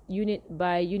passed unit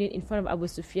by unit in front of Abu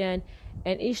Sufyan.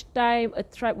 And each time a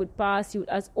tribe would pass, he would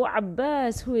ask, "Oh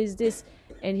Abbas, who is this?"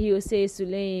 And he would say,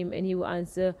 "Sulaim." And he would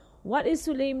answer, "What is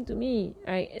Sulaim to me?"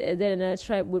 Right? And then another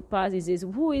tribe would pass. He says,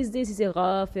 "Who is this?" He says,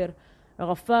 Ghafar.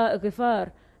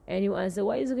 And he would answer,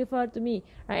 "What is Ghafar to me?"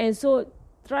 Right? And so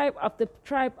tribe after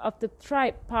tribe after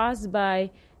tribe passed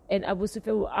by, and Abu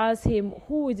Sufyan would ask him,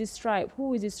 "Who is this tribe?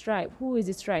 Who is this tribe? Who is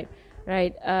this tribe?"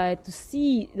 Right? To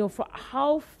see, for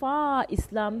how far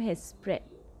Islam has spread,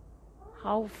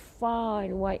 how far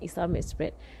and wide Islam has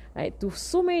spread, right? To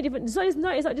so many different. So it's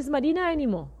not just Medina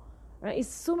anymore, right? It's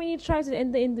so many tribes that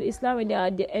enter into Islam,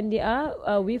 and they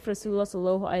are with Rasulullah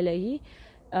sallallahu alaihi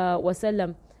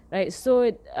wasallam, right? So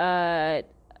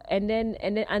and then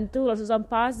until Rasulullah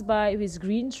passed by with his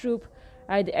green troop,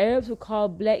 right? The Arabs would call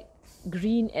black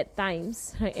green at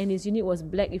times, right? And his unit was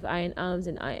black with iron arms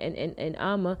and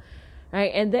armor.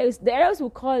 Right, and the Arabs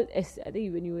would call, as I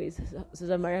think when you were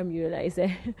Susan Mariam, you realize that,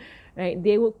 right?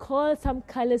 They would call some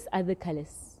colors other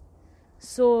colors.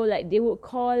 So like they would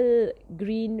call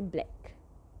green black.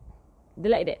 They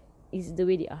like that. Is the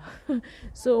way they are.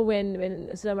 So when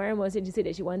Susan Mariam was saying, she said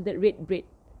that she wanted red bread,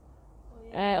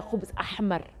 khubz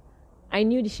ahmar. I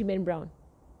knew that she meant brown.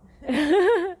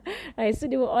 Right, so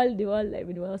they were all like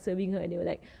when they were all serving her, and they were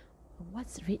like,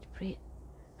 "What's red bread?"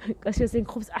 Because she was saying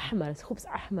khubz ahmar.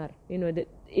 That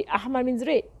ahmar means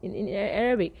red in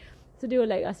Arabic. So they were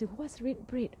like asking, "What's red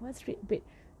bread? What's red bread?"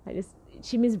 Like this,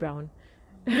 she means brown.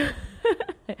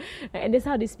 And that's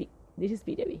how they speak. They just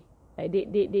speak that way. Like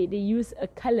they use a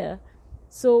color.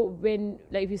 So when,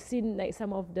 like, if you've seen like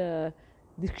some of the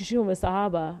description of the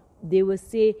Sahaba, they will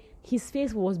say his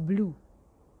face was blue.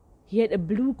 He had a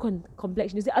blue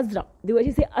complexion. They say azraq. They will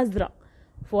actually say azraq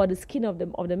for the skin of the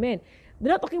man.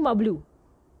 They're not talking about blue.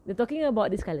 They're talking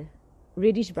about this color,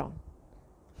 reddish brown.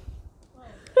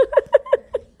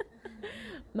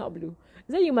 Not blue.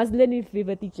 So you must learn it with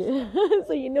a teacher.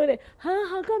 So you know that,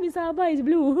 how come his Sahaba is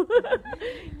blue?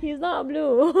 He's not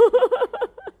blue.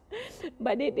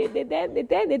 But they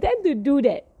tend to do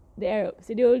that, the Arabs.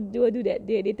 So they will do that.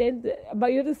 They tend to,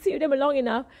 but you have to sit with them long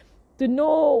enough to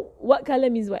know what color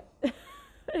means what.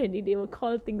 And they will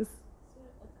call things. So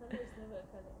a colour is never a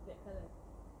colour, that colour.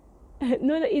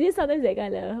 No, it is sometimes that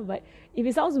color. But if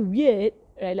it sounds weird,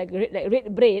 right, like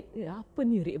red bread, apa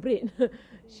ni red bread?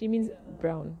 She means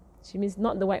brown. She means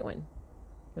not the white one.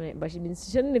 Right, but she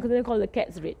shouldn't call the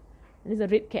cats red. And it's a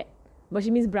red cat. But she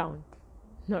means brown,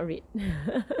 not red.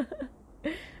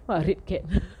 What, red cat?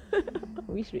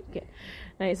 Which red cat?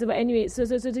 Right, so but anyway, so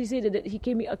he said that he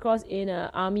came across in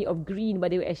an army of green, but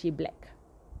they were actually black.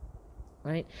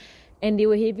 Right? And they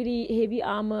were heavy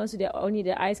armor, so that only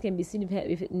the eyes can be seen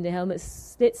in the helmet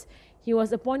slits. He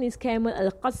was upon his camel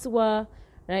Al-Qaswa,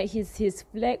 right? His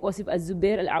flag was with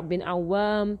Az-Zubair bin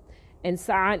Awam and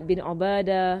Sa'ad bin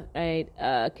Ubadah,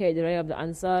 right? Carried the right of the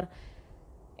Ansar.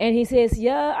 And he says,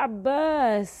 Ya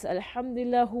Abbas,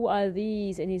 Alhamdulillah, who are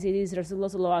these? And he says, this is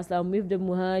Rasulullah sallallahu alaihi wasallam with the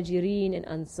Muhajirin and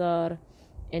Ansar.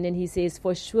 And then he says,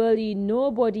 for surely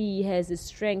nobody has the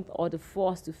strength or the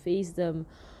force to face them.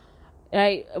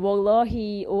 Right,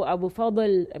 Wallahi, O Abu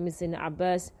Fadl, I mean Sayyidina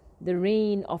Abbas, the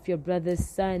reign of your brother's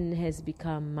son has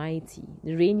become mighty.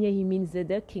 The reign here, he means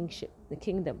the kingship, the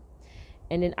kingdom.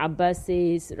 And then Abbas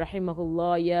says,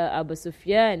 Rahimahullah, Ya Abu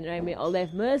Sufyan, right, may Allah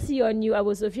have mercy on you,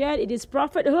 Abu Sufyan, it is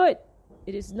prophethood.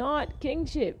 It is not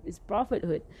kingship, it's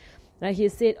prophethood. Right, he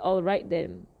said, all right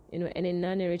then. And in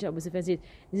another narration, Abu Sufyan said,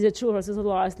 this is the true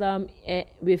Rasulullah,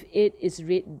 with it is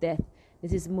red death.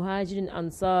 This is Muhajir and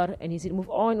Ansar. And he said, move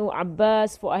on, O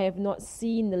Abbas, for I have not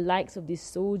seen the likes of these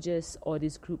soldiers or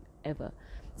this group ever.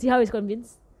 See how he's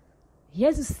convinced? He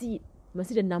has to see it. He must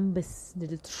see the numbers,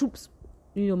 the troops,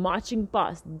 marching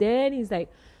past. Then he's like,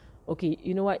 okay,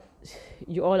 you know what?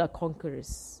 You all are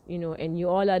conquerors, and you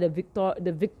all are the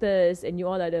victors, and you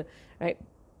all are the, right?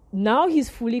 Now he's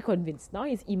fully convinced. Now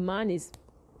his iman is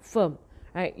firm,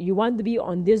 right? You want to be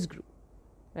on this group,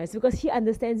 right? It's because he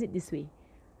understands it this way.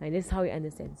 And that's how he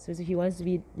understands. So he wants to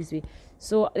be this way.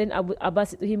 So then Abbas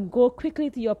said to him, go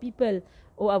quickly to your people,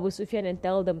 O Abu Sufyan, and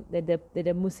tell them that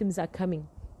the Muslims are coming.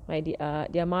 Right?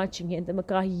 They are marching. He entered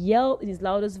Makkah. He yelled in his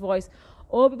loudest voice,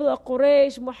 O people of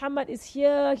Quraysh, Muhammad is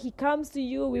here. He comes to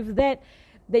you with that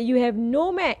you have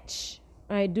no match.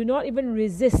 Right? Do not even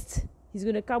resist. He's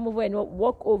going to come over and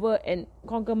walk over and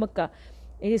conquer Makkah.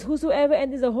 And he says, whosoever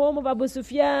enters the home of Abu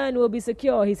Sufyan will be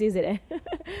secure. He says it.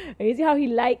 And you see how he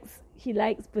likes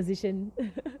position.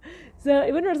 So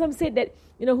even Rasul said that,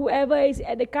 whoever is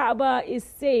at the Kaaba is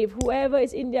safe. Whoever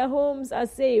is in their homes are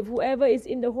safe. Whoever is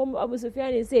in the home of Abu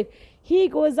Sufyan is safe. He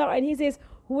goes out and he says,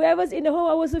 whoever's in the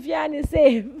home of Abu Sufyan is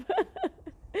safe.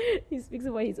 He speaks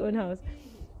about his own house.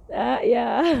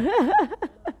 Yeah.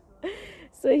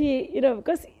 So he,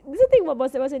 because this is the thing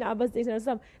about Abbas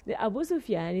that Abu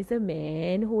Sufyan is a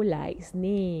man who likes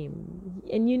name.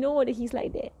 And you know that he's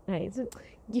like that, right? So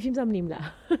give him some name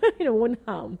lah. Won't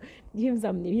harm. Give him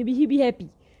some name. He'll be happy,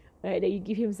 right? That you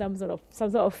give him some sort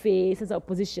of face, some sort of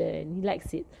position. He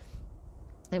likes it.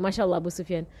 Like mashallah, Abu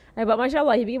Sufyan. Right, but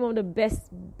mashallah, he became one of the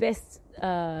best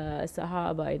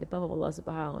Sahaba in the path of Allah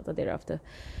subhanahu wa ta'ala thereafter.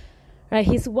 Right,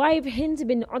 his wife Hind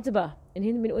bin Utbah, and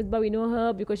Hind bin Utbah, we know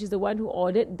her because she's the one who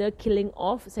ordered the killing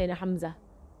of Sayyidina Hamza,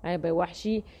 right, by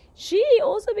Wahshi. She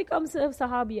also becomes a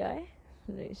Sahabiya,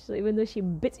 right? So even though she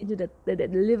bit into the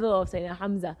liver of Sayyidina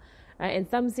Hamza, right, and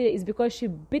some say it's because she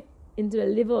bit into the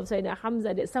liver of Sayyidina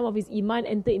Hamza that some of his iman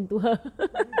entered into her,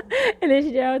 and then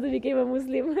she became a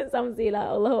Muslim. Some say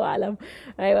lah, Allahu Alam,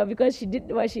 right? But because she did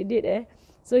what she did,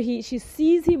 so she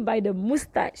seized him by the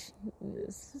mustache.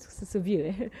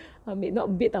 Severe,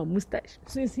 not bit our mustache.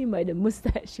 Seized him by the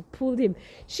mustache. She pulled him.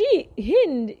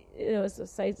 Hind,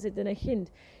 Sayyidina Hind,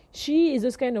 she is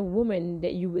this kind of woman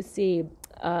that you would say,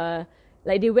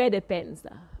 like they wear the pants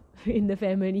lah in the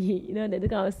family. That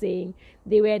kind of saying.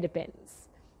 They wear the pants,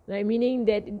 right? Meaning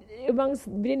that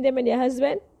between them and their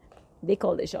husband, they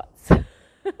call the shots.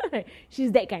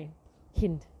 She's that kind,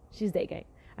 Hind. She's that kind.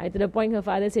 To the point her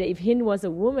father said that if Hind was a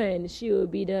woman, she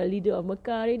would be the leader of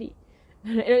Makkah already.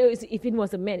 If Hind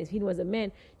was a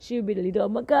man, she would be the leader of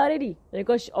Makkah already.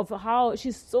 Because of how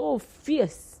she's so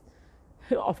fierce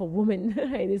of a woman,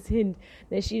 right? This Hind.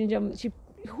 That she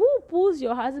who pulls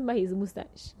your husband by his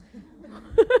mustache?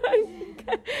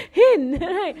 Hind,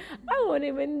 right? I wasn't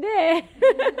even there.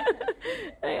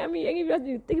 I mean, if you have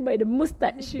to think about the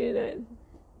mustache,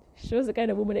 shows the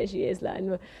kind of woman that she is.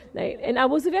 And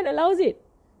Abu Sufyan allows it.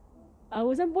 I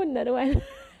wasn't born another one.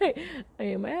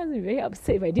 My husband would be very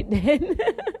upset if I did that.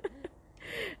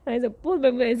 I suppose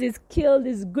my mother says, kill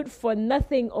this good for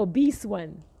nothing obese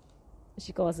one.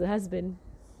 She calls her husband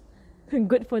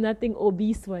good for nothing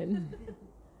obese one.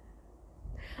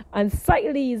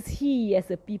 Unsightly is he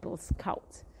as a people's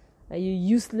scout. Are you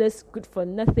useless, good for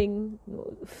nothing,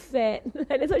 fat?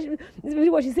 That's really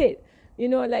what she said. You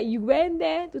know, like you went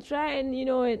there to try and, you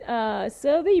know,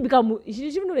 survey, you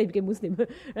should even know that you became Muslim,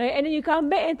 right? And then you come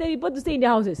back and tell people to stay in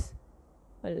their houses.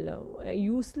 Hello,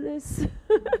 useless.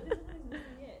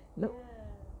 No.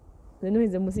 Yeah. No,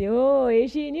 he's a Muslim. Oh,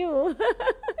 she knew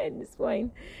at this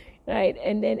point, right?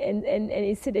 And then and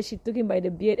it said that she took him by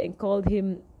the beard and called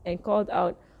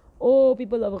out, "Oh,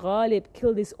 people of Ghalib,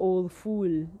 kill this old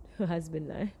fool," her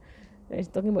husband. Right? She's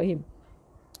talking about him.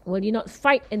 Will you not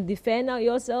fight and defend out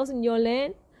yourselves in your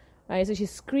land? Right? So she's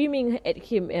screaming at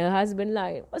him, her husband,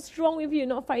 like, "What's wrong with you?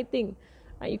 Not fighting?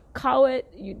 You coward!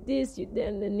 You this, you that."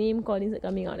 And the name callings are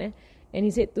coming out. And he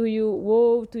said to you,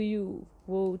 "Woe to you!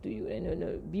 Woe to you!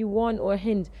 No. Be warned, O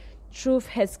Hind.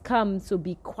 Truth has come, so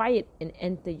be quiet and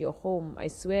enter your home. I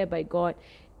swear by God,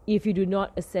 if you do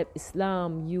not accept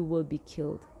Islam, you will be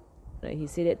killed." Right? He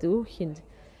said that to Hind.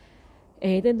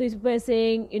 And he turned to his people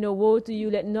saying, you know, "Woe to you,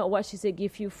 let not what she said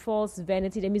give you false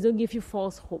vanity." That means don't give you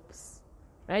false hopes.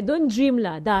 Right? Don't dream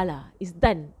lah, dah lah. It's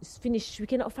done. It's finished. We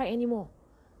cannot fight anymore.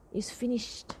 It's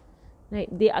finished. Right?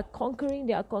 They are conquering.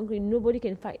 Nobody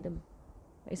can fight them.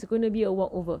 It's going to be a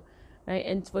walkover. Right?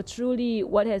 And for truly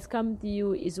what has come to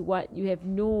you is what you have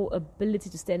no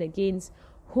ability to stand against.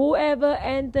 Whoever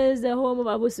enters the home of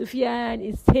Abu Sufyan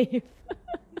is safe.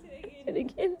 And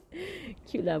again,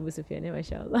 cute lah Abu Sufyan,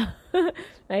 mashallah.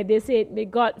 Right? They said, "May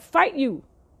God fight you."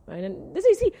 Right? And this,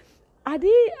 you see, are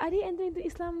they entering into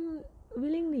Islam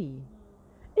willingly?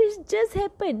 It's just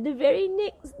happened. The very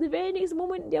next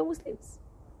moment, they are Muslims.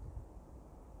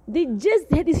 They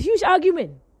just had this huge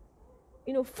argument.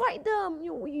 You know, fight them.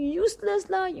 You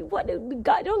useless lah. You what?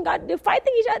 They're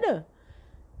fighting each other.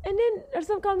 And then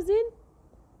Rasul comes in,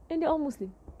 and they're all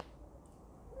Muslim.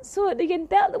 So they can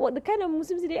tell what the kind of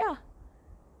Muslims they are.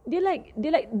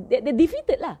 They're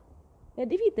defeated lah. They're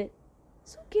defeated.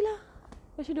 So okay lah.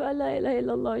 Asyhadu an la ilaha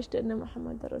illallah, asyhadu anna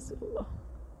Muhammadar Rasulullah.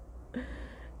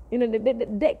 You know,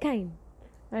 that kind.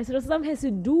 Right? So Rasulullah has to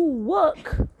do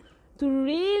work to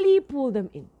really pull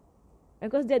them in.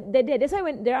 Because they're there. That's why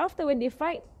when they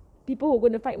fight, people who are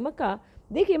going to fight Makkah,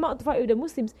 they came out to fight with the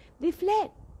Muslims. They fled.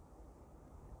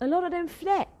 A lot of them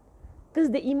fled.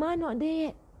 Because the iman not there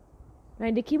yet.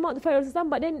 Right? They came out to fight Rasulullah,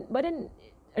 but then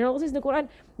and also in the Quran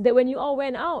that when you all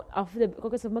went out after the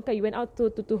conquest of Makkah, you went out to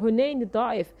Hunain, to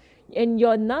Ta'if, and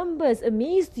your numbers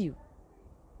amazed you,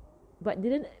 but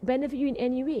didn't benefit you in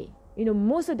any way. You know,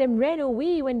 most of them ran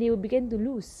away when they began to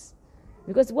lose.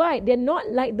 Because why? They're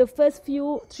not like the first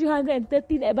few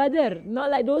 313 at Badr. Not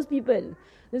like those people.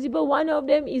 Those people, one of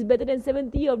them is better than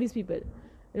 70 of these people.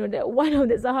 You know, that one of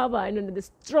the Sahaba, you know, the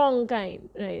strong kind,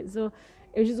 right? So,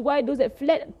 which is why those that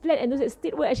fled and those that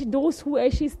stayed were actually those who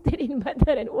actually stayed in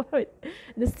Badr and Uhud.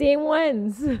 The same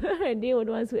ones. And they were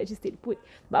the ones who actually stayed put.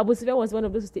 But Abu Sufyan was one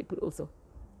of those who stayed put also.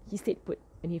 He stayed put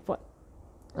and he fought.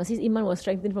 Because his iman was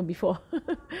strengthened from before.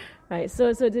 Right?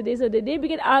 So they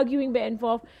began arguing back and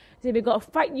forth. They said, "May God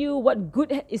fight you. What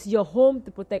good is your home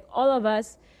to protect all of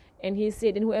us?" And he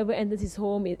said, "And whoever enters his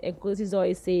home and closes his door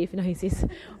is safe." Now he says,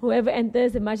 "Whoever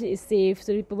enters the masjid is safe."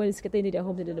 So people will scatter into their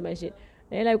homes into the masjid.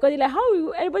 And because they're like, "How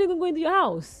are everybody going to go into your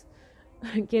house?"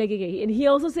 Okay. And he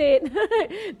also said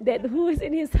that who is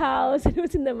in his house and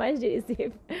who's in the masjid is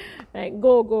safe. Right?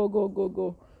 Go.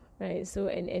 Right? So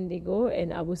and they go,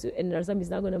 and Rasul is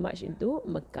now going to march into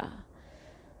Makkah.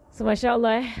 So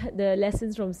mashallah, the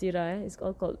lessons from Sirah, it's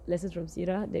all called lessons from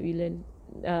Sirah that we learn.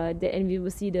 And we will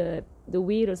see the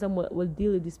way Rasul will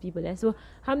deal with these people. So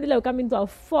alhamdulillah, we're coming to our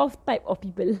fourth type of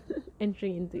people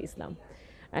entering into Islam.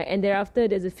 And thereafter,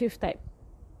 there's a fifth type.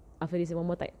 After this, one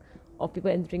more type of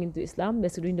people entering into Islam.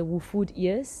 That's during the wufud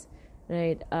years,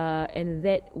 right? And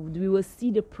that we will see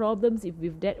the problems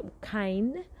with that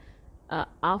kind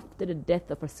after the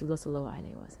death of Rasulullah sallallahu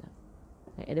alaihi wasallam.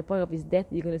 At the point of his death,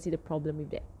 you're going to see the problem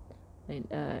with that, and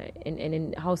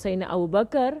then how Sayyidina Abu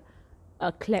Bakr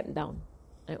clamped down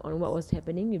on what was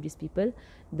happening with these people,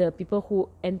 the people who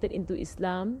entered into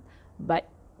Islam, but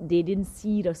they didn't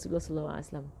see Rasulullah sallallahu alaihi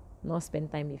wasallam nor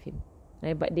spend time with him.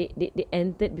 Right? But they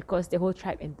entered because the whole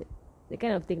tribe entered. That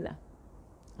kind of thing lah.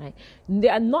 Right? They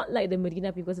are not like the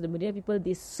Medina people. So the Medina people,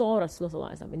 they saw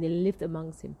Rasulullah SAW and they lived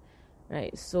amongst him.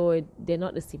 Right? So they're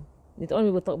not the same. Later on we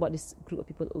will talk about this group of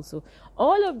people also.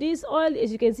 All of this,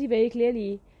 as you can see very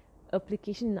clearly,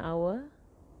 application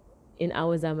in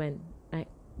our zaman. Right?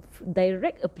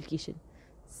 Direct application.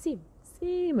 Same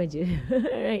aja.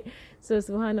 Right? So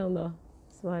subhanallah.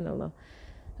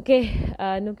 Okay,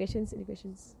 no questions? Any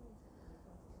questions?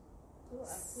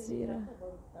 Sirah.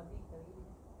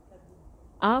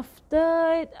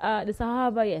 After the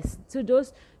Sahaba, yes. So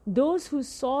those who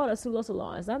saw Rasulullah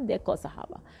sallallahu alaihi wasallam, they're called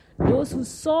Sahaba. Those who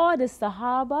saw the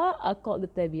Sahaba are called the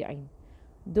Tabi'in.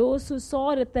 Those who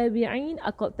saw the tabi'in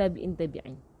are called tabi'in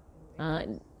tabi'in.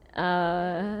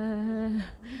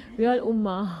 We are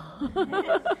ummah.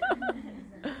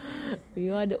 We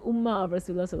are the ummah of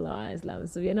Rasulullah sallallahu alaihi wasallam.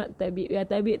 So we are not tabi, we are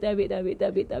tabi,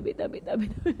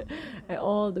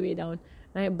 all the way down.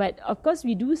 Right? But of course,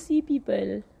 we do see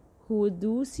people who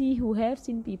have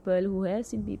seen people,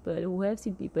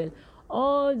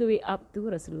 all the way up to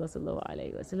Rasulullah sallallahu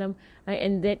alaihi wasallam.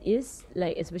 And that is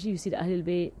like, especially you see the Ahlul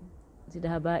Bayt, you see the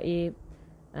Habaib,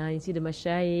 you see the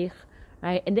Mashayikh,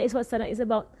 right? And that is what sanad is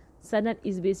about. Sanad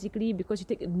is basically because you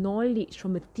take knowledge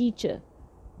from a teacher.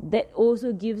 That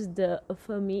also gives the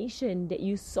affirmation that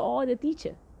you saw the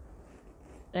teacher.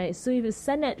 Right? So if a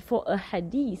sanad for a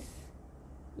hadith,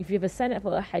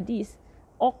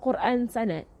 or Quran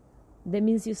sanad, that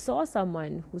means you saw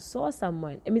someone who saw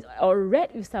someone. It means, or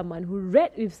read with someone who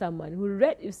read with someone who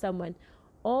read with someone,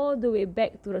 all the way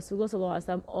back to Rasulullah sallallahu alaihi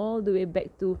wasallam, all the way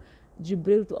back to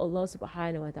Jibril, to Allah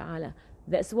subhanahu wa ta'ala.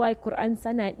 That's why Quran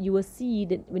sanad, you will see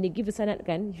that when they give a sanad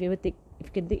kan, if you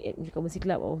can take it, Commercy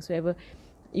Club or whatsoever,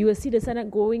 you will see the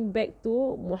sanad going back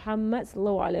to Muhammad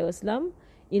sallallahu alaihi wasallam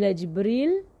ila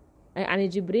Jibril, ani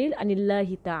Jibril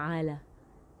anillahi ta'ala,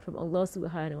 from Allah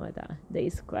subhanahu wa ta'ala. That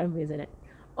is Quran sanad.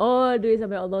 All the way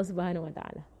sampai Allah subhanahu wa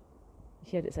ta'ala.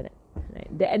 You have that sanad.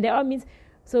 Right? And that all means,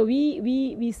 so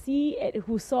we see at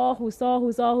who saw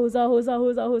Rasulullah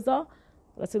sallallahu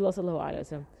alaihi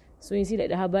wasallam. So you see that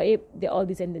the Habaib, they're all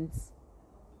descendants.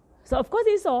 So of course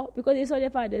they saw, because they saw their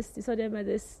fathers, they saw their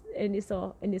mothers, and they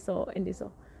saw.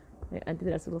 Right, until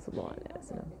Rasulullah sallallahu alaihi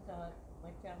wasallam.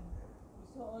 Macam, we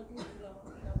saw all these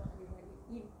ulama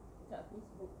in dekat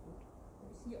Facebook tu. We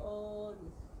see all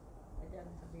this. Macam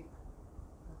Habib.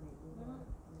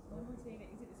 Mama saying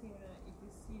that, is it the same or not? If you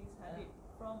see this Habib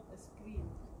from a screen,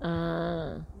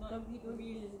 not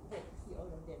real that to see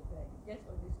all of them, right? Just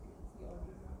on the screen, see all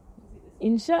this. Is it the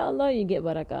same? Inshallah you get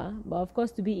barakah, but of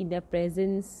course to be in their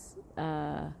presence,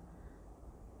 there's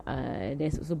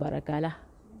also barakah lah.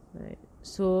 Right.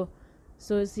 So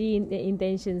see the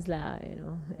intentions lah,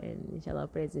 and inshallah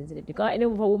presence. Because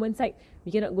for women's side,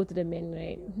 we cannot go to the men,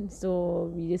 right?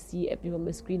 So we just see everything on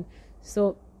the screen.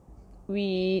 So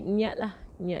we niat that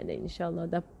inshallah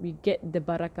that we get the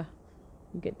barakah,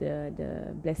 we get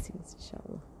the blessings,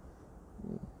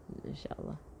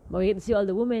 inshallah. But we get to see all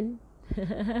the women.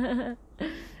 Alright,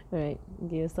 okay,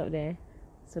 we'll stop there.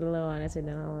 Sallallahu alaihi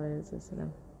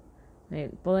wasallam. Right,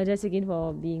 apologize again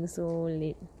for being so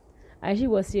late. I actually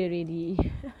was here already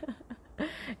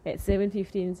at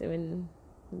 7:15.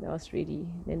 I was ready.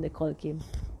 Then the call came.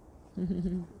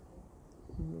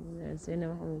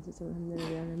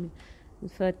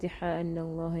 الفاتحة أن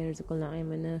الله يرزقنا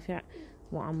علما نافع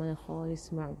وعمل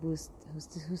خالص معبوس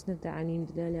حسن التعليم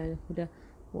دلالة على الهدى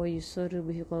ويسر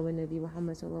به قلب النبي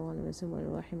محمد صلى الله عليه وسلم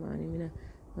والرحم علينا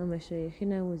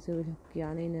ومشايخنا وزوج الحق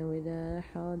علينا وإلى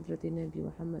حضرة النبي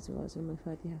محمد صلى الله عليه وسلم.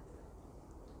 الفاتحة.